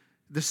you,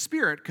 the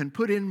Spirit can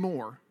put in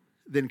more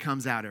than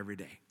comes out every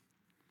day.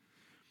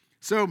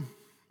 So,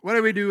 what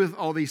do we do with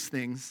all these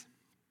things?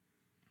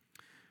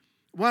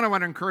 One, I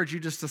want to encourage you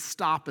just to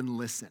stop and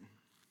listen.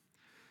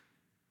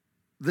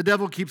 The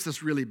devil keeps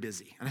us really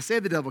busy. And I say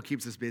the devil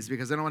keeps us busy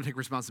because I don't want to take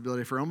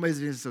responsibility for our own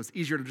busyness, so it's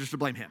easier to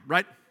blame him,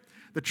 right?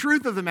 The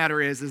truth of the matter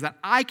is that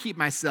I keep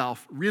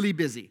myself really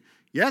busy.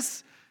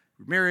 Yes,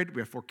 we're married,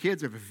 we have 4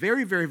 kids, we have a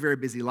very, very, very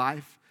busy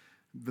life.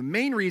 The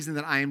main reason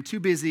that I am too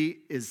busy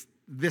is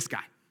this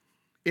guy.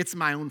 It's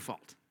my own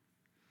fault.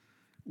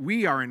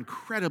 We are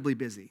incredibly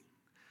busy.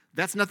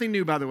 That's nothing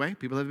new, by the way.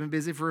 People have been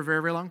busy for a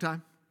very, very long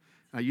time.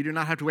 You do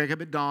not have to wake up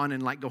at dawn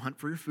and go hunt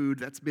for your food.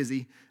 That's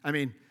busy.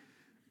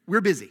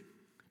 We're busy.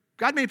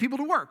 God made people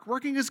to work.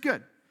 Working is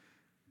good.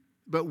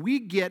 But we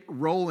get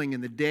rolling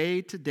in the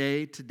day to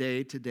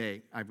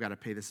day. I've got to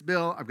pay this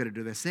bill. I've got to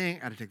do this thing.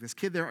 I've got to take this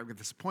kid there. I've got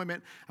this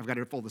appointment. I've got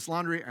to fold this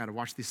laundry. I've got to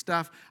wash this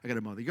stuff. I've got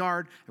to mow the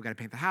yard. I've got to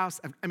paint the house.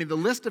 The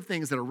list of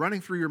things that are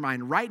running through your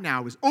mind right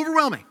now is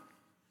overwhelming.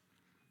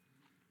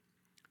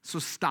 So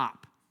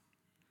stop.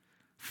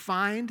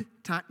 Find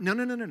time.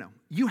 No.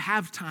 You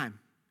have time.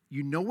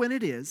 You know when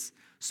it is,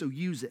 so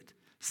use it.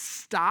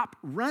 Stop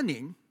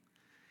running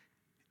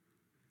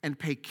and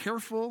pay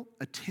careful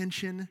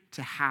attention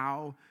to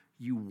how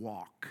you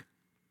walk.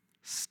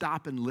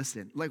 Stop and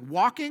listen. Like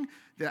walking,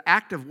 the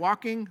act of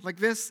walking like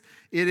this,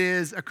 it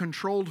is a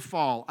controlled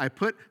fall. I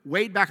put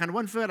weight back on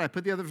one foot, I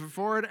put the other foot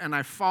forward, and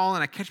I fall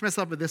and I catch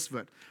myself with this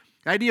foot.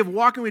 The idea of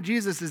walking with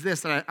Jesus is this,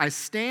 that I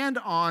stand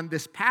on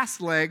this past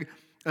leg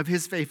of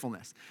his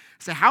faithfulness.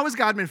 So how has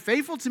God been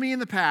faithful to me in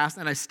the past?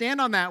 And I stand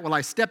on that while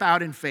I step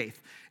out in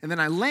faith. And then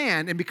I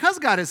land, and because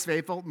God is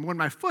faithful, when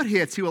my foot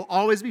hits, he will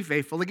always be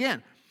faithful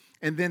again.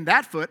 And then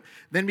that foot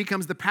then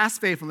becomes the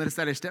past faithfulness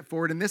that I step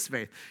forward in this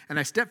faith. And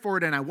I step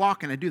forward and I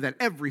walk, and I do that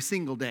every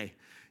single day.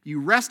 You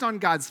rest on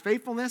God's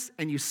faithfulness,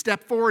 and you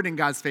step forward in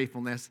God's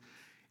faithfulness,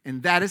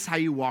 and that is how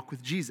you walk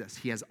with Jesus.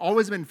 He has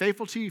always been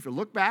faithful to you. If you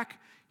look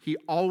back, he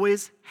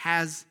always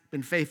has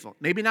been faithful.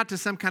 Maybe not to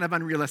some kind of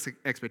unrealistic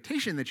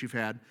expectation that you've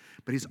had,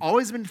 but he's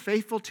always been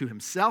faithful to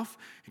himself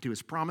and to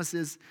his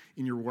promises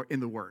in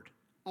the Word.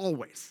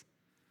 Always.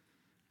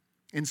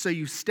 And so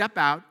you step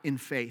out in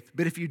faith.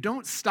 But if you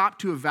don't stop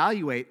to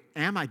evaluate,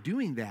 am I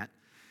doing that?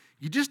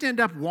 You just end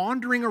up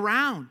wandering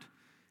around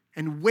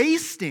and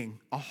wasting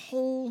a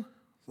whole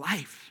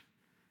life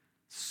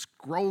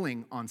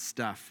scrolling on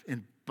stuff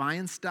and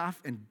buying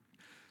stuff. And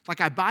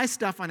like I buy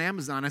stuff on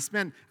Amazon. It's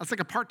like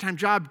a part-time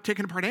job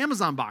taking apart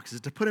Amazon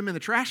boxes to put them in the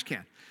trash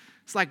can.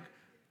 It's like,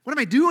 what am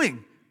I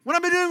doing? What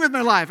am I doing with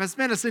my life? I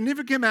spent a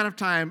significant amount of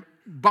time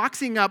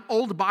boxing up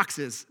old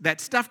boxes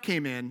that stuff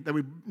came in that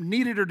we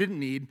needed or didn't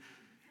need,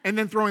 and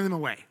then throwing them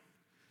away.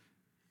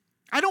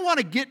 I don't want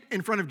to get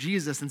in front of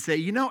Jesus and say,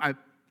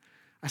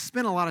 I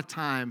spent a lot of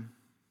time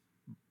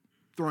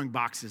throwing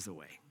boxes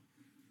away.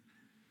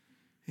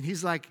 And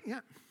he's like, yeah,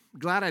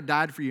 glad I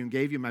died for you and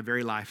gave you my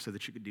very life so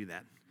that you could do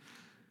that.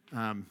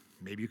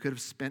 Maybe you could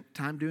have spent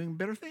time doing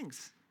better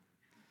things.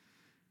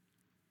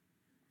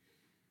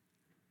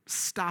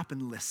 Stop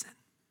and listen.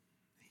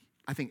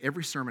 I think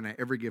every sermon I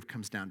ever give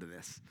comes down to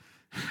this.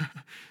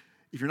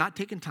 If you're not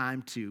taking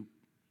time to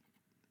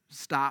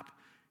stop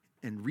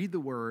and read the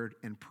word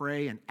and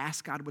pray and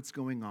ask God what's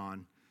going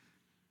on,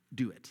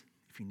 do it.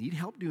 If you need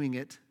help doing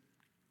it,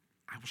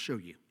 I will show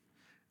you.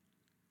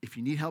 If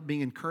you need help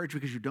being encouraged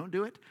because you don't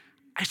do it,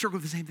 I struggle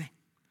with the same thing.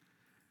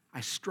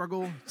 I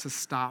struggle to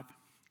stop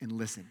and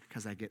listen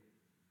because I get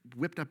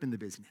whipped up in the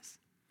business.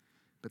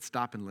 But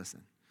stop and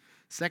listen.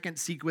 Second,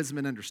 seek wisdom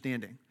and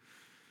understanding.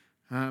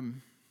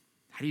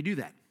 How do you do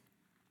that?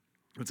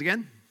 Once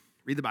again,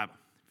 read the Bible.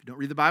 If you don't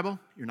read the Bible,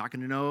 you're not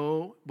going to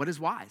know what is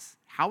wise.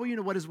 How will you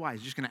know what is wise?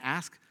 You're just going to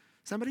ask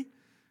somebody?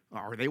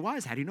 Are they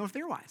wise? How do you know if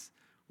they're wise?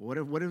 What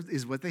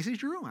is what they say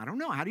true? I don't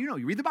know. How do you know?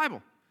 You read the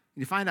Bible.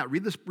 You find out.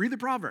 Read the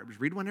Proverbs.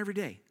 Read one every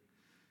day.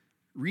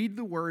 Read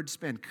the Word.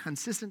 Spend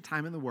consistent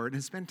time in the Word,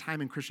 and spend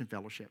time in Christian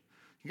fellowship.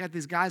 You got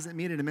these guys that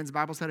meet at a men's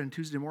Bible study on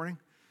Tuesday morning.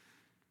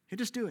 They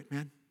just do it,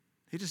 man.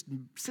 They just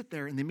sit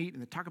there and they meet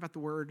and they talk about the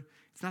Word.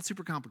 It's not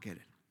super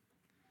complicated.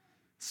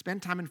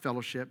 Spend time in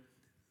fellowship.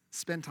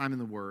 Spend time in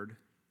the Word.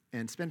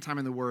 And spend time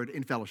in the Word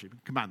in fellowship.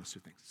 Combine those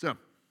two things.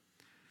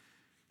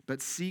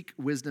 But seek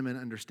wisdom and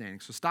understanding.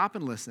 So stop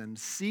and listen.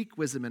 Seek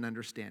wisdom and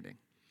understanding.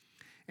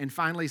 And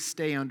finally,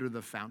 stay under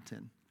the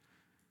fountain.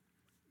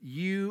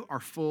 You are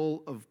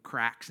full of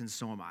cracks, and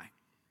so am I.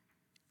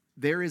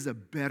 There is a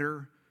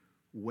better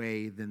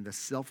way than the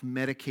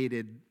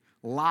self-medicated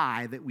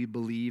lie that we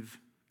believe.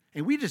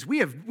 And we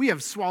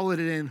have swallowed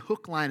it in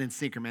hook, line, and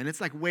sinker, man.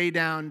 It's like way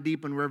down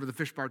deep and wherever the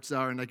fish parts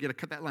are, and like you got to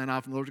cut that line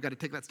off, and the Lord's got to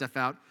take that stuff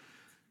out.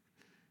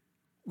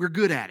 We're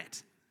good at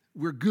it.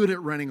 We're good at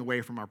running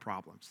away from our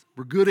problems.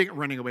 We're good at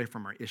running away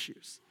from our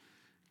issues.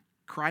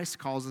 Christ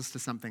calls us to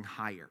something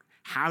higher.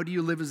 How do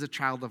you live as a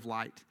child of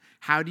light?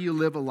 How do you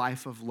live a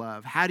life of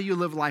love? How do you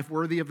live a life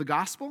worthy of the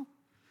gospel?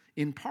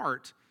 In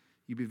part,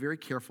 you be very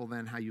careful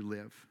then how you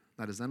live.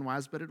 Not as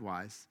unwise, but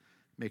adwise,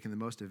 making the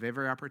most of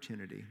every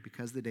opportunity,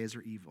 because the days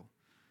are evil.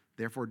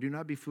 Therefore, do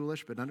not be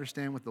foolish, but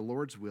understand what the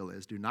Lord's will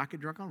is. Do not get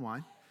drunk on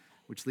wine,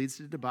 which leads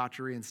to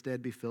debauchery.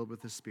 Instead, be filled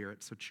with the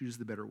Spirit. So choose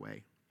the better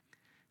way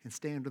and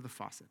stay under the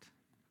faucet.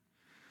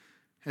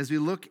 As we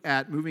look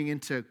at moving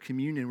into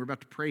communion, we're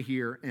about to pray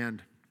here,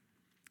 and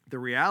the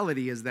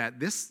reality is that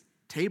this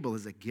table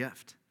is a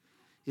gift.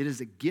 It is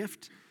a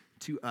gift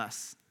to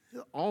us.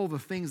 All the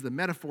things, the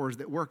metaphors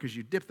that work as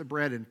you dip the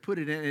bread and put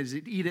it in, as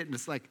you eat it, and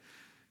it's like,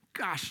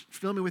 gosh,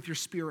 fill me with your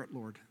Spirit,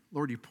 Lord.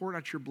 Lord, you poured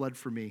out your blood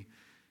for me.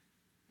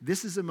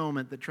 This is a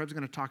moment that Trev's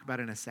going to talk about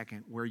in a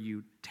second, where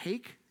you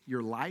take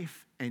your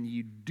life and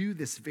you do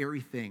this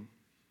very thing.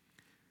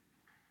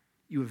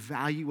 You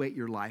evaluate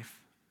your life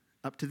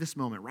up to this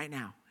moment, right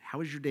now. How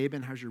has your day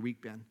been? How's your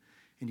week been?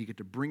 And you get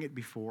to bring it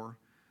before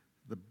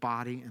the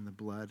body and the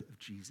blood of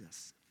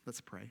Jesus.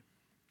 Let's pray.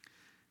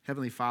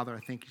 Heavenly Father, I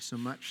thank you so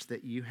much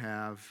that you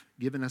have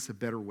given us a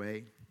better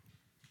way,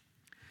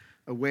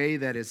 a way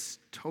that is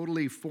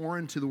totally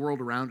foreign to the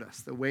world around us,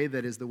 the way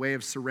that is the way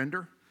of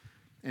surrender.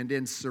 And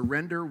in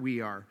surrender,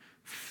 we are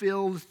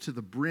filled to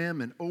the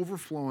brim and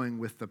overflowing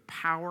with the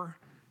power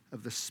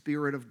of the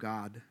Spirit of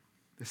God,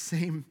 the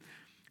same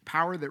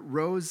power that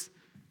rose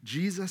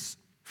Jesus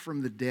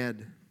from the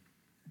dead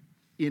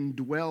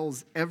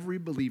indwells every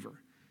believer.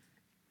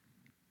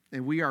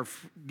 And we are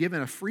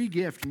given a free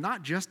gift,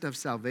 not just of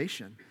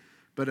salvation,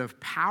 but of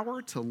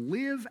power to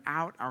live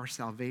out our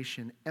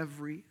salvation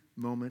every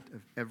moment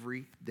of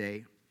every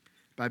day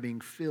by being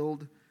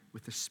filled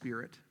with the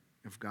Spirit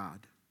of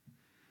God.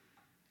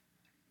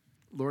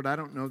 Lord, I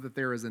don't know that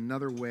there is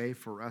another way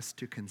for us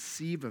to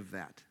conceive of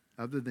that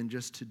other than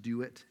just to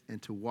do it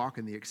and to walk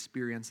in the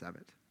experience of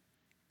it.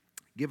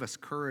 Give us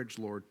courage,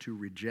 Lord, to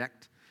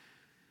reject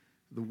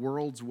the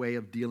world's way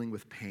of dealing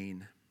with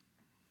pain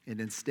and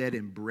instead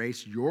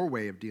embrace your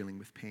way of dealing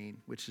with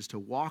pain, which is to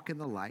walk in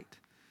the light,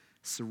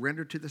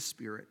 surrender to the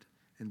Spirit,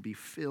 and be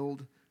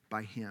filled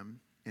by Him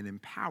and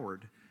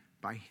empowered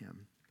by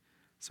Him.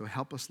 So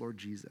help us, Lord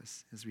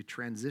Jesus, as we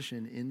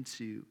transition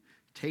into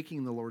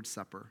taking the Lord's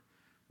Supper.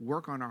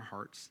 Work on our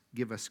hearts.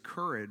 Give us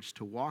courage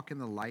to walk in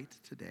the light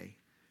today.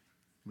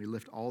 We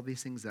lift all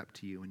these things up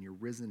to you in your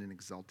risen and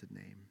exalted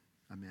name.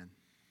 Amen.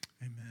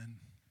 Amen.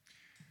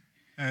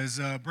 As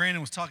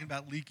Brandon was talking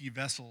about leaky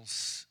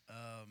vessels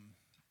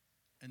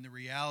and the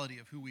reality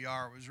of who we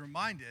are, I was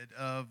reminded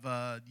of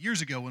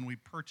years ago when we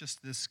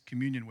purchased this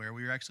communionware.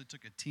 We actually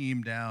took a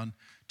team down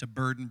to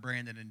Burden,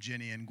 Brandon, and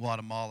Jenny in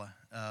Guatemala.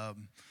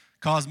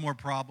 Caused more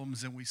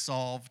problems than we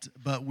solved,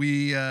 but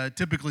we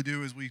typically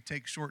do is we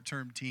take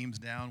short-term teams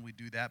down. We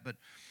do that, but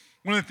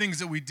one of the things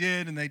that we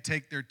did, and they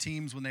take their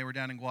teams when they were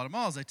down in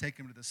Guatemala, is they take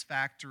them to this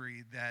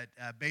factory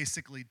that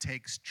basically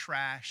takes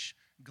trash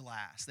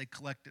glass. They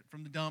collect it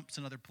from the dumps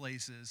and other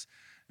places.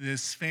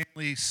 This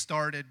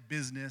family-started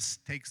business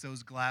takes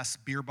those glass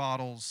beer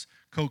bottles,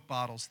 Coke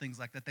bottles, things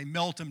like that. They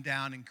melt them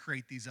down and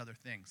create these other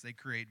things. They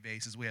create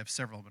vases. We have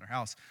several of them in our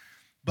house.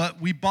 But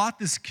we bought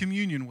this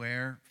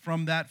communionware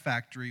from that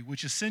factory,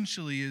 which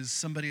essentially is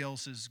somebody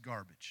else's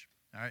garbage.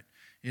 All right?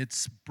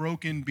 It's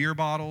broken beer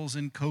bottles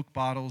and Coke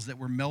bottles that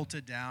were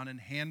melted down and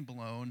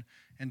hand-blown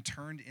and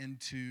turned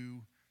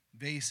into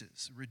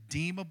vases,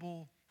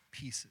 redeemable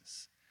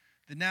pieces.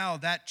 Now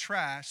that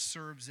trash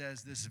serves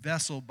as this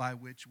vessel by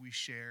which we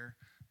share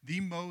the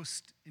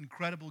most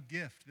incredible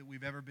gift that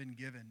we've ever been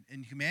given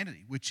in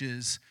humanity, which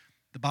is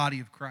the body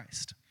of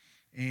Christ.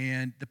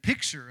 And the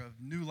picture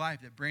of new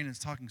life that Brandon's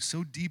talking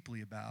so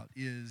deeply about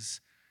is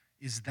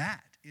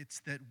that. It's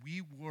that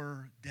we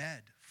were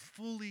dead,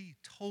 fully,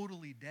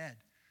 totally dead.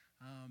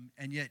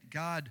 And yet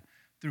God,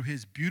 through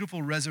his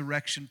beautiful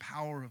resurrection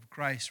power of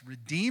Christ,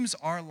 redeems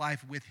our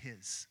life with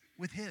his,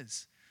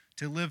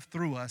 to live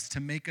through us, to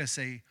make us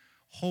a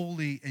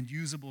holy and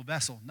usable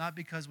vessel, not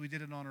because we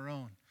did it on our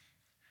own.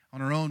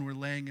 On our own, we're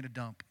laying in a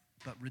dump.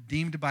 But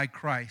redeemed by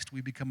Christ, we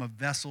become a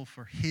vessel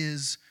for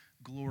his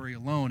glory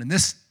alone. And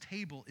this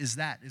table is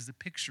the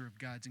picture of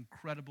God's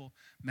incredible,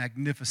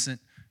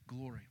 magnificent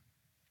glory.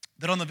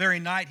 That on the very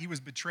night he was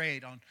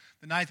betrayed, on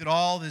the night that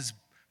all his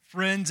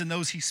friends and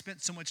those he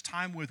spent so much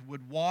time with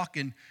would walk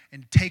and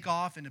take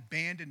off and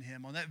abandon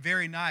him, on that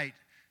very night,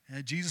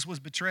 Jesus was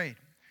betrayed.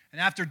 And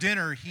after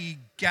dinner, he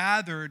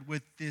gathered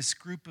with this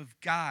group of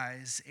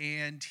guys,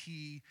 and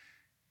he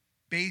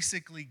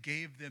basically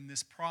gave them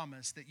this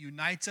promise that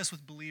unites us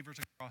with believers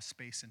across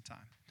space and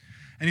time.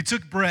 And he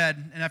took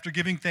bread, and after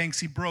giving thanks,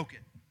 he broke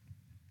it.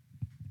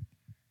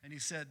 And he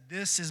said,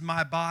 "This is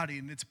my body,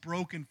 and it's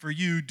broken for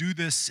you. Do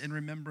this in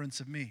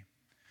remembrance of me."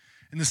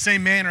 In the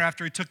same manner,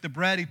 after he took the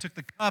bread, he took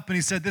the cup, and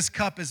he said, "This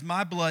cup is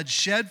my blood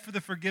shed for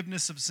the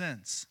forgiveness of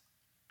sins.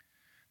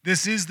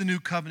 This is the new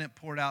covenant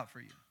poured out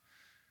for you."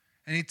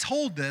 And he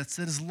told us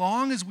that as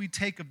long as we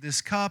take of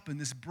this cup and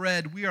this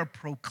bread, we are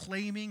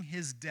proclaiming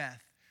his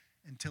death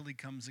until he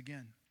comes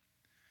again.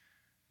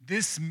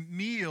 This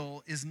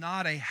meal is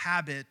not a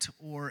habit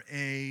or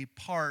a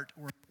part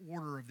or an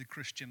order of the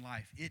Christian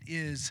life. It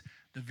is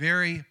the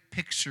very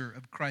picture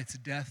of Christ's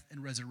death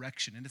and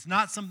resurrection. And it's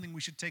not something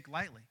we should take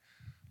lightly.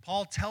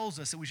 Paul tells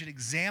us that we should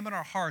examine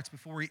our hearts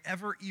before we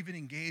ever even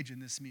engage in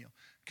this meal.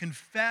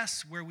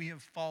 Confess where we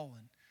have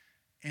fallen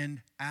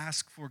and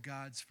ask for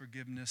God's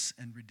forgiveness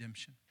and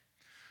redemption.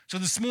 So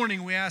this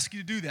morning, we ask you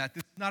to do that.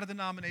 This is not a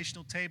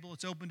denominational table.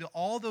 It's open to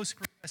all those who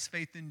profess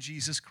faith in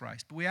Jesus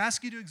Christ. But we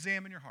ask you to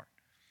examine your heart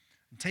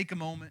and take a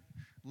moment,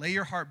 lay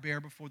your heart bare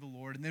before the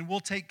Lord, and then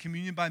we'll take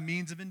communion by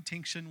means of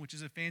intinction, which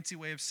is a fancy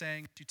way of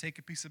saying you take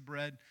a piece of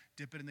bread,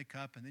 dip it in the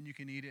cup, and then you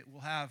can eat it.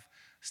 We'll have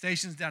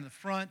stations down the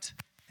front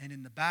and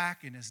in the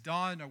back, and as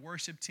Dawn and our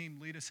worship team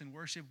lead us in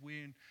worship,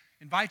 we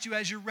invite you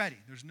as you're ready.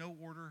 There's no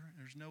order.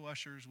 There's no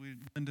ushers.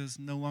 Linda's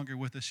no longer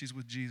with us. She's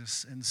with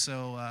Jesus. And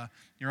so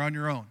you're on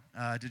your own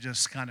to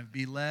just kind of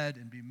be led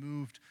and be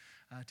moved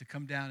to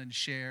come down and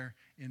share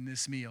in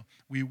this meal.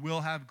 We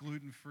will have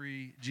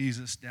gluten-free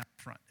Jesus down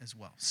front as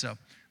well. So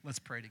let's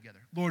pray together.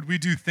 Lord, we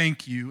do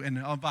thank you, and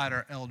I'll invite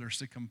our elders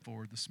to come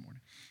forward this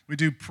morning. We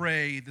do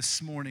pray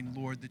this morning,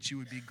 Lord, that you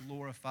would be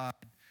glorified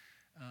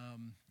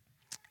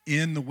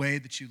in the way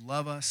that you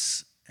love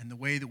us and the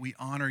way that we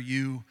honor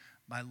you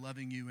by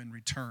loving you in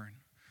return.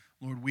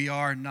 Lord, we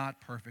are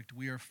not perfect.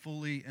 We are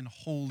fully and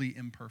wholly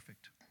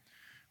imperfect.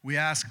 We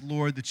ask,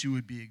 Lord, that you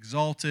would be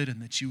exalted and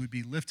that you would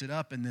be lifted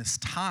up in this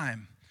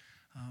time.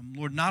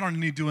 Lord, not on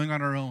any doing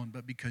on our own,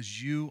 but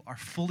because you are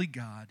fully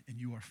God and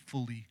you are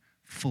fully,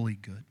 fully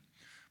good.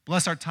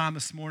 Bless our time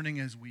this morning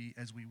as we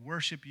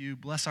worship you.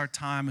 Bless our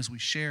time as we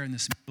share in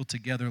this meal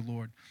together,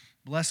 Lord.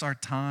 Bless our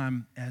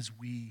time as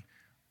we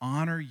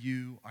honor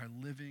you, our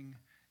living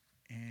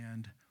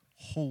and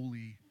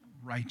holy,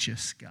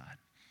 righteous God.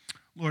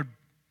 Lord,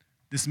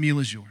 this meal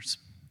is yours,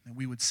 and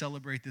we would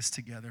celebrate this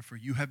together, for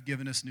you have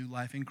given us new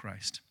life in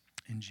Christ.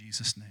 In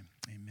Jesus' name,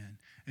 amen.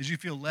 As you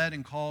feel led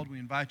and called, we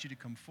invite you to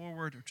come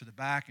forward or to the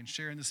back and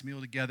share in this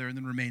meal together, and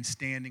then remain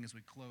standing as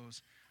we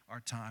close our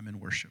time in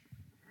worship.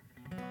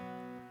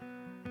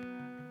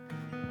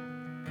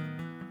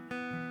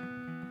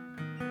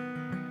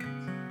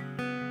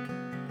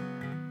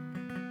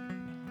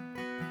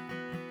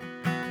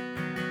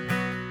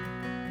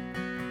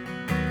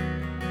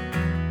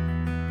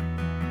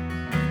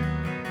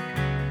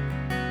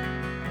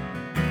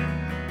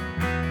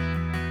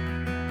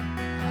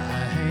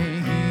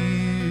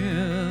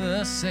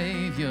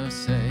 Savior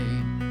say,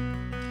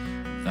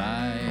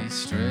 thy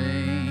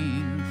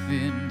strength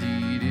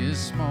indeed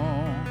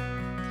small,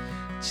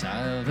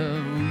 child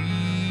of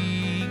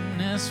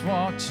weakness,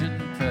 watch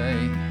and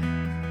pray.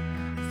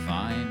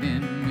 Find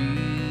in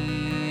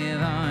me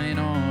thine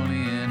all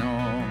in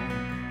all.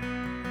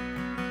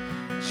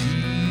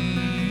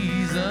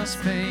 Jesus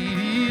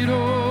paid it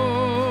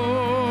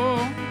all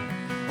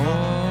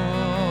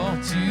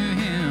to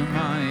him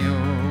I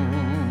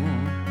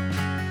owe.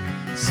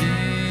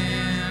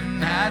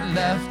 Sin had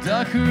left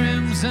a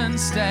crimson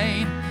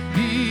stain,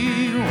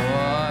 he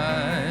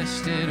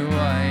washed it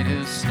white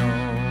as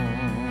snow.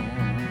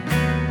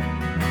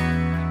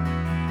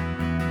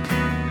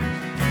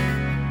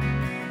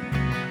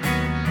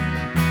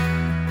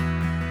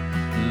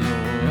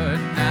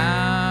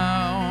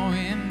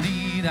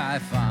 I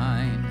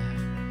find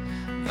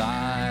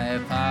thy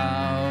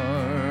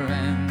power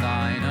and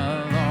thine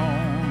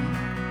alone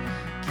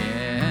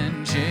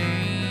can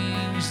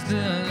change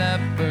the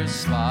leper's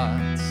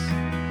spots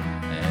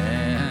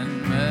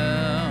and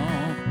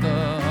melt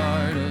the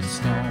heart of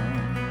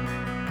stone.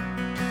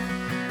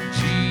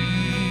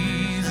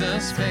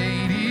 Jesus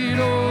paid it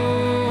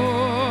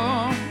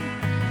all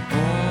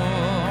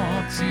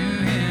to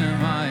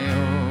him I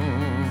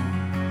owe.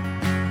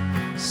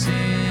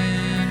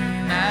 Sin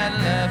had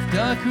left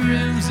a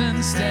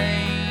crimson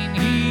stain,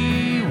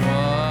 he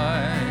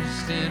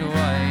washed it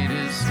white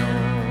as snow.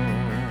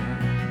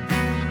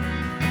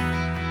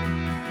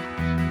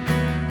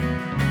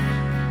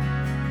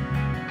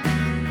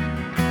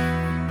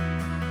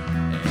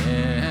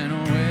 And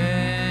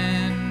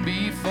when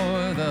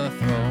before the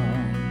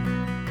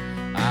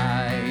throne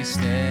I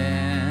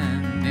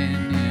stand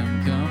in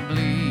him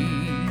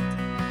complete,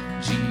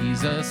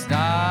 Jesus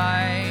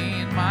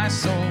died my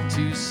soul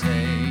to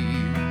save.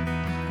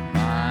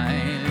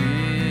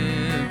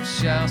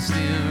 Shall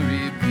still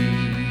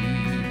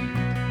repeat,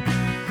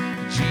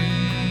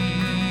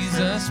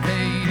 Jesus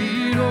paid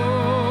it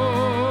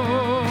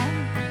all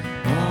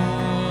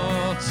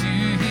to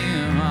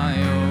him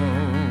I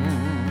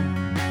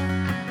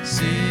owe.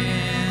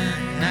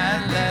 Sin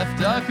had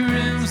left a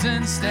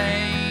crimson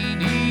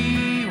stain,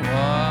 he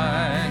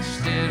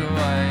washed it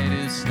white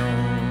as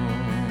snow.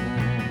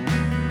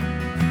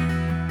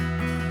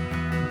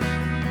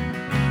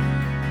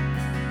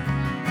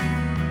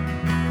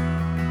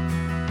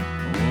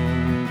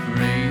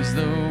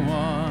 The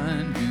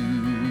one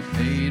who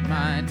paid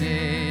my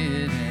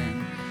debt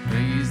and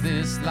raised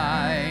this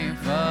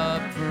life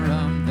up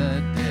from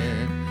the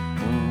dead.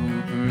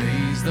 Oh,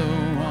 praise the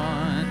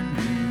one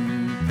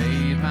who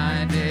paid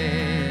my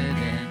debt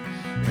and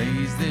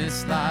raised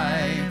this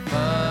life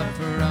up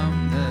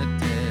from the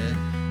dead.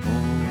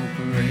 Oh,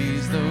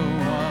 praise the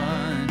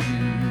one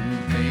who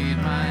paid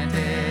my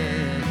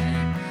debt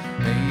and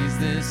raised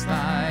this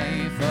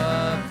life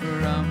up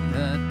from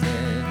the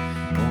dead.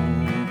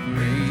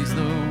 Praise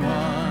the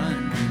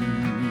one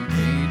who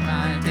paid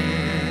my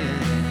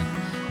debt and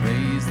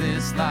raised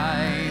this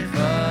life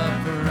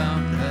up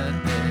from the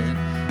dead.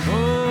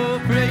 Oh,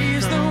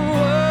 praise the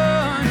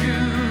one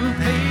who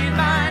paid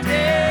my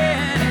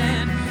debt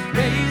and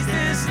raised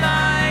this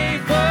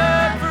life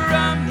up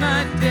from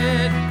the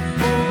dead.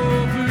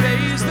 Oh,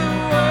 praise the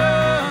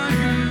one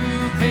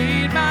who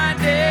paid my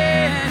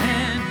debt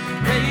and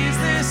raised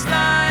this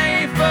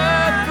life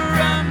up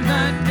from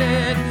the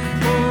dead.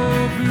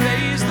 Oh,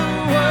 praise the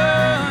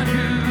one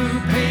who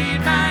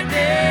paid my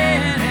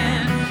debt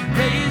and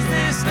raised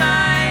this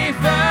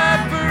life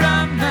up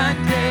from the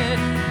dead.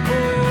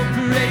 Oh,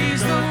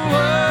 praise the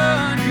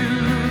one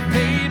who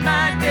paid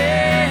my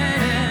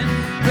debt and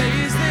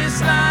raised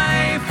this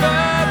life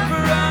up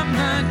from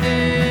the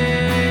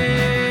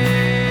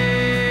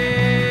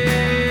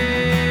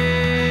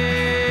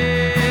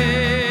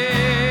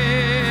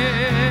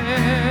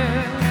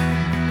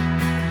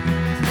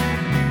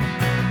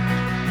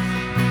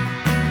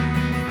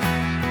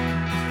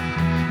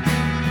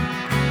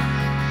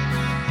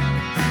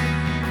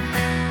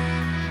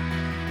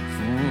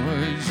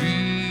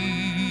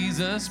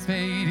Jesus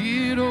paid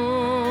it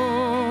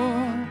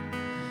all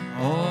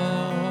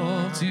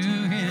to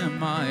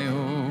him I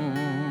owe.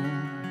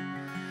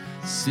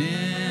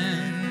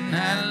 Sin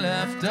had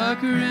left a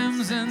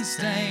crimson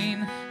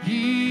stain,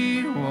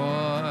 he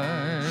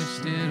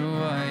washed it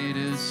white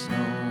as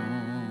snow.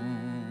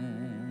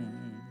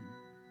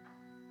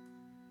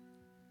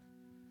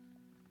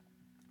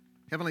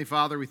 Heavenly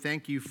Father, we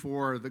thank you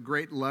for the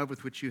great love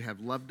with which you have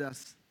loved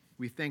us.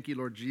 We thank you,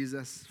 Lord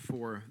Jesus,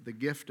 for the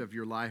gift of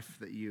your life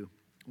that you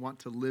want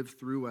to live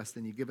through us,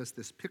 and you give us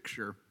this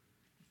picture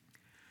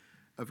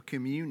of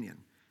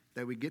communion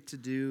that we get to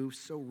do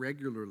so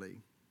regularly,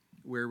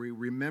 where we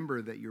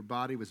remember that your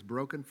body was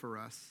broken for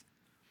us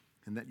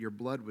and that your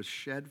blood was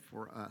shed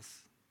for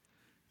us,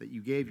 that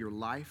you gave your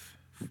life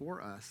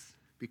for us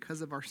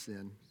because of our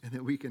sin, and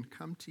that we can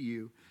come to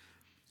you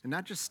and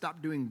not just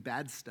stop doing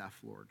bad stuff,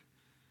 Lord.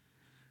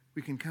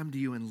 We can come to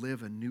you and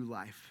live a new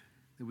life,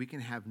 that we can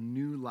have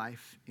new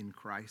life in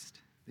Christ,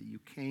 that you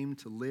came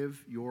to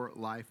live your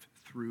life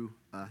through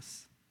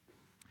us.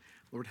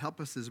 Lord,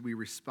 help us as we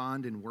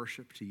respond in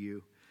worship to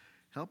you.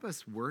 Help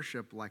us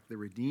worship like the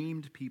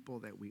redeemed people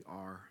that we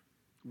are.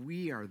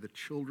 We are the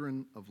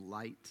children of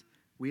light.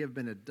 We have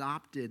been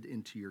adopted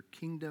into your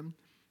kingdom.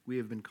 We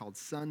have been called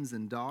sons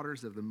and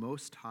daughters of the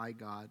Most High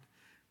God.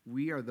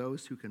 We are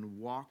those who can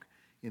walk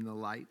in the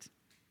light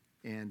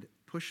and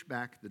push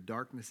back the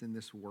darkness in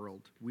this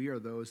world. We are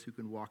those who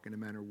can walk in a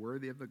manner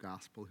worthy of the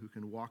gospel, who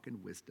can walk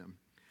in wisdom.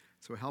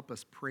 So help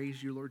us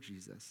praise you, Lord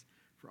Jesus,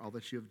 for all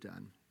that you have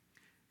done.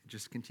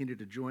 Just continue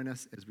to join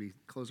us as we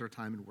close our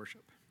time in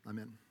worship.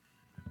 Amen.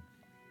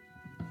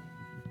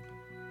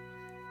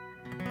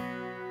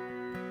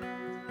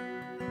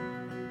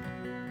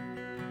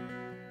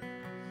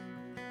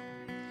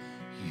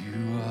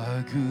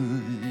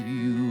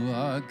 You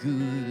are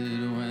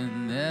good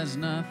when there's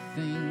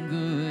nothing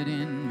good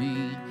in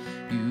me.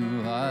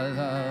 You are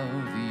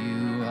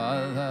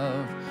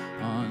love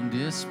on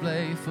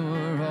display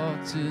for all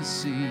to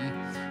see.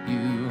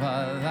 You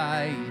are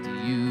light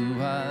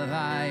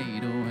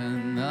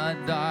when the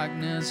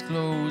darkness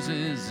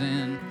closes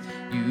in.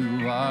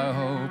 You are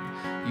hope,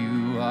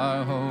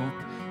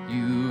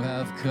 you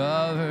have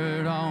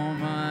covered all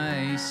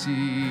my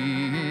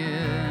sin.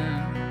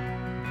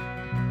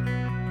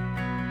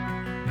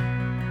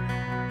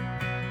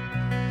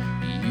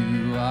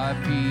 You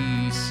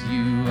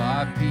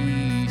are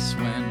peace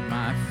when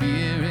my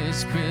fear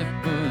is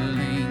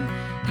crippling.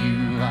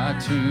 You are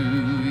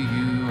true,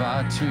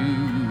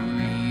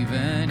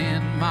 even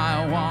in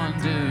my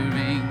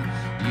wandering.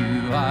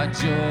 You are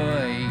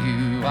joy,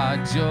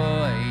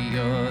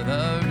 you're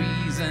the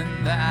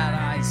reason that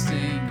I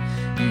sing.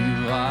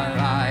 You are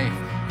life,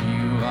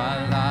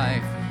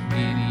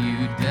 in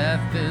you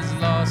death has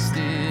lost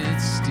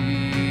its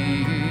sting.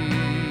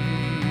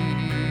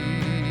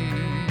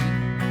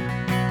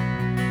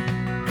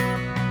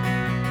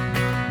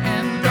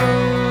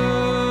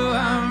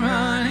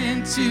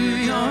 To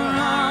your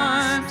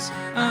arms,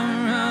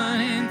 I'm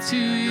running to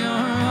your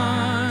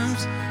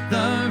arms.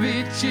 The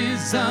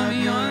riches of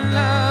your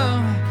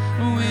love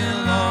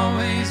will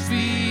always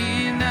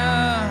be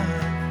enough.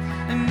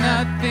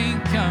 Nothing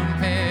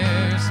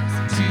compares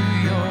to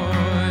your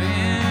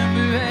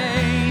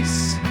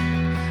embrace.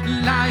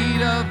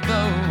 Light of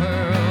the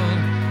world,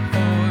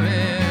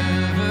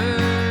 forever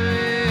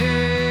reign.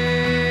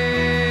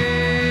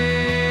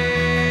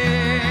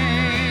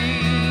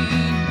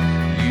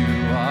 You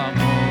are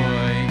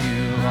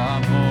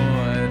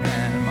more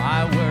than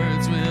my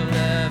words will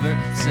ever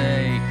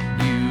say.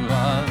 You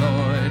are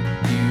Lord,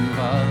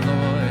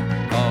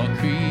 all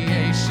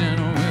creation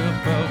will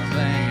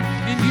proclaim.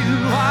 And you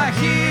are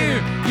here,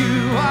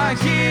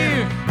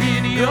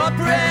 in your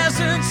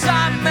presence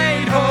I'm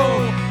made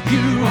whole.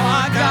 You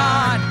are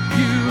God,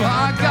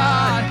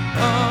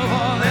 of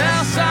all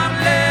else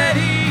I'm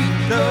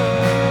letting go.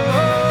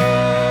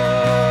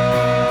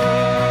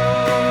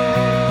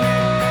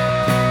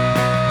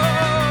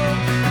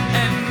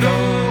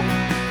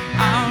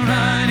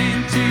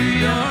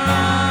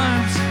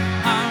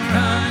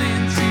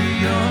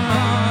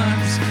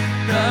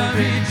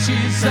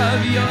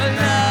 Of your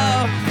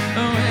love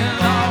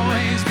will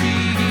always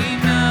be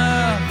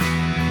enough.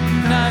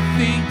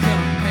 Nothing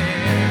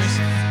compares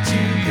to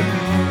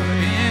your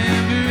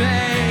embrace.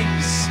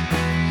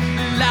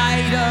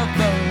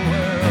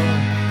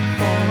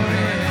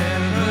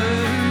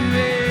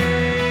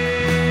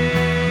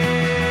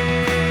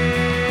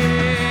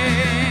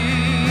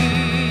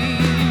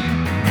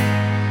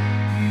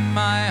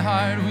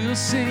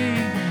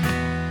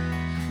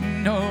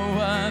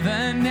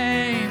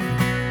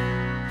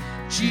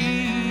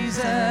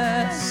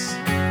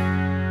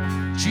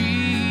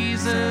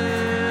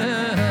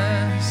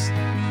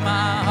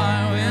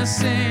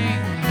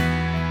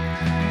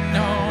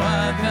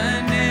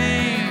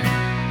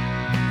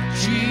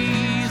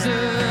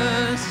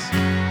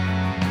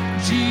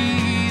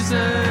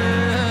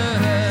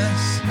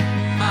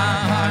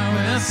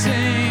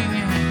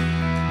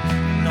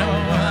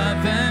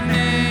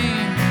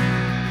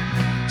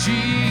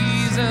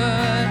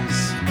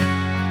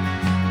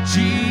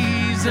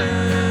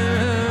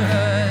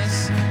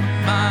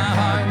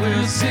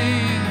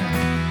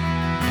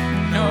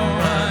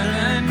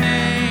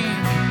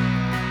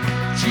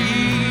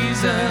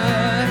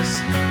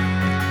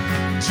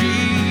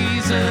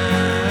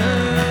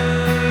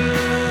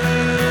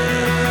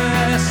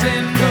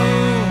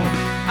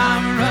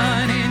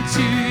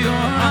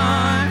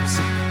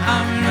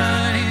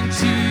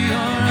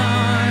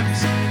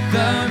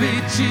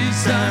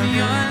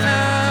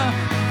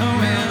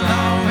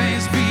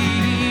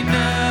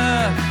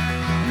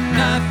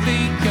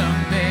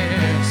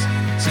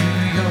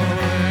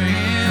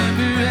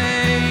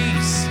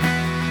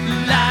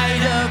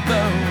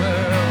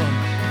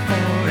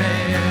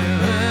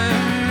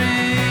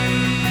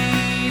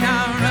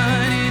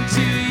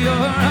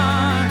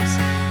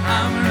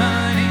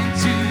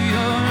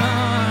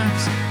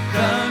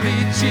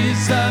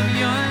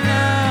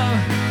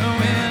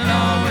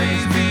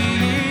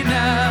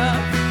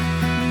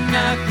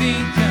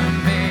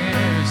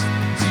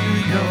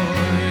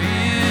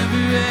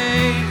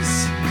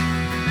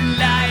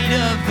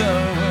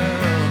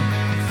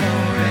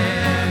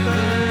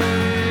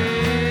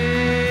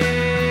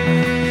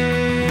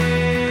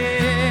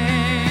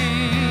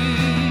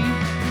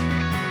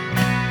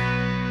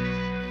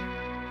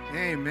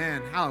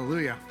 Amen.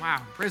 Hallelujah.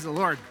 Wow. Praise the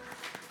Lord.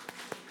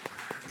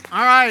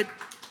 All right.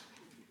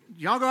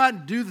 Y'all go out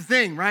and do the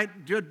thing, right?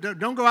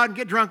 Don't go out and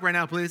get drunk right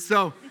now, please.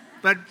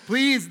 But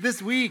please, this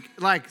week,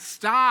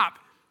 stop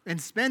and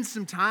spend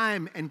some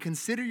time and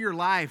consider your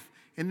life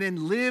and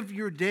then live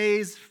your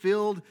days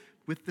filled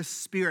with the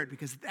Spirit,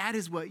 because that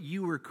is what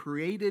you were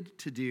created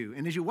to do.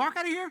 And as you walk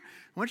out of here,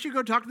 I want you to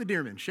go talk to the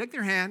Dearmen. Shake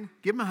their hand,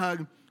 give them a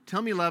hug, tell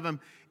them you love them.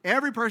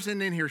 Every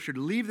person in here should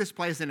leave this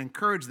place and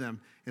encourage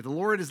them. If the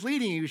Lord is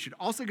leading you, you should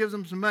also give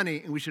them some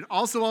money, and we should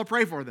also all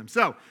pray for them.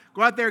 So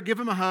go out there, give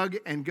them a hug,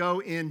 and go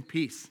in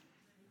peace.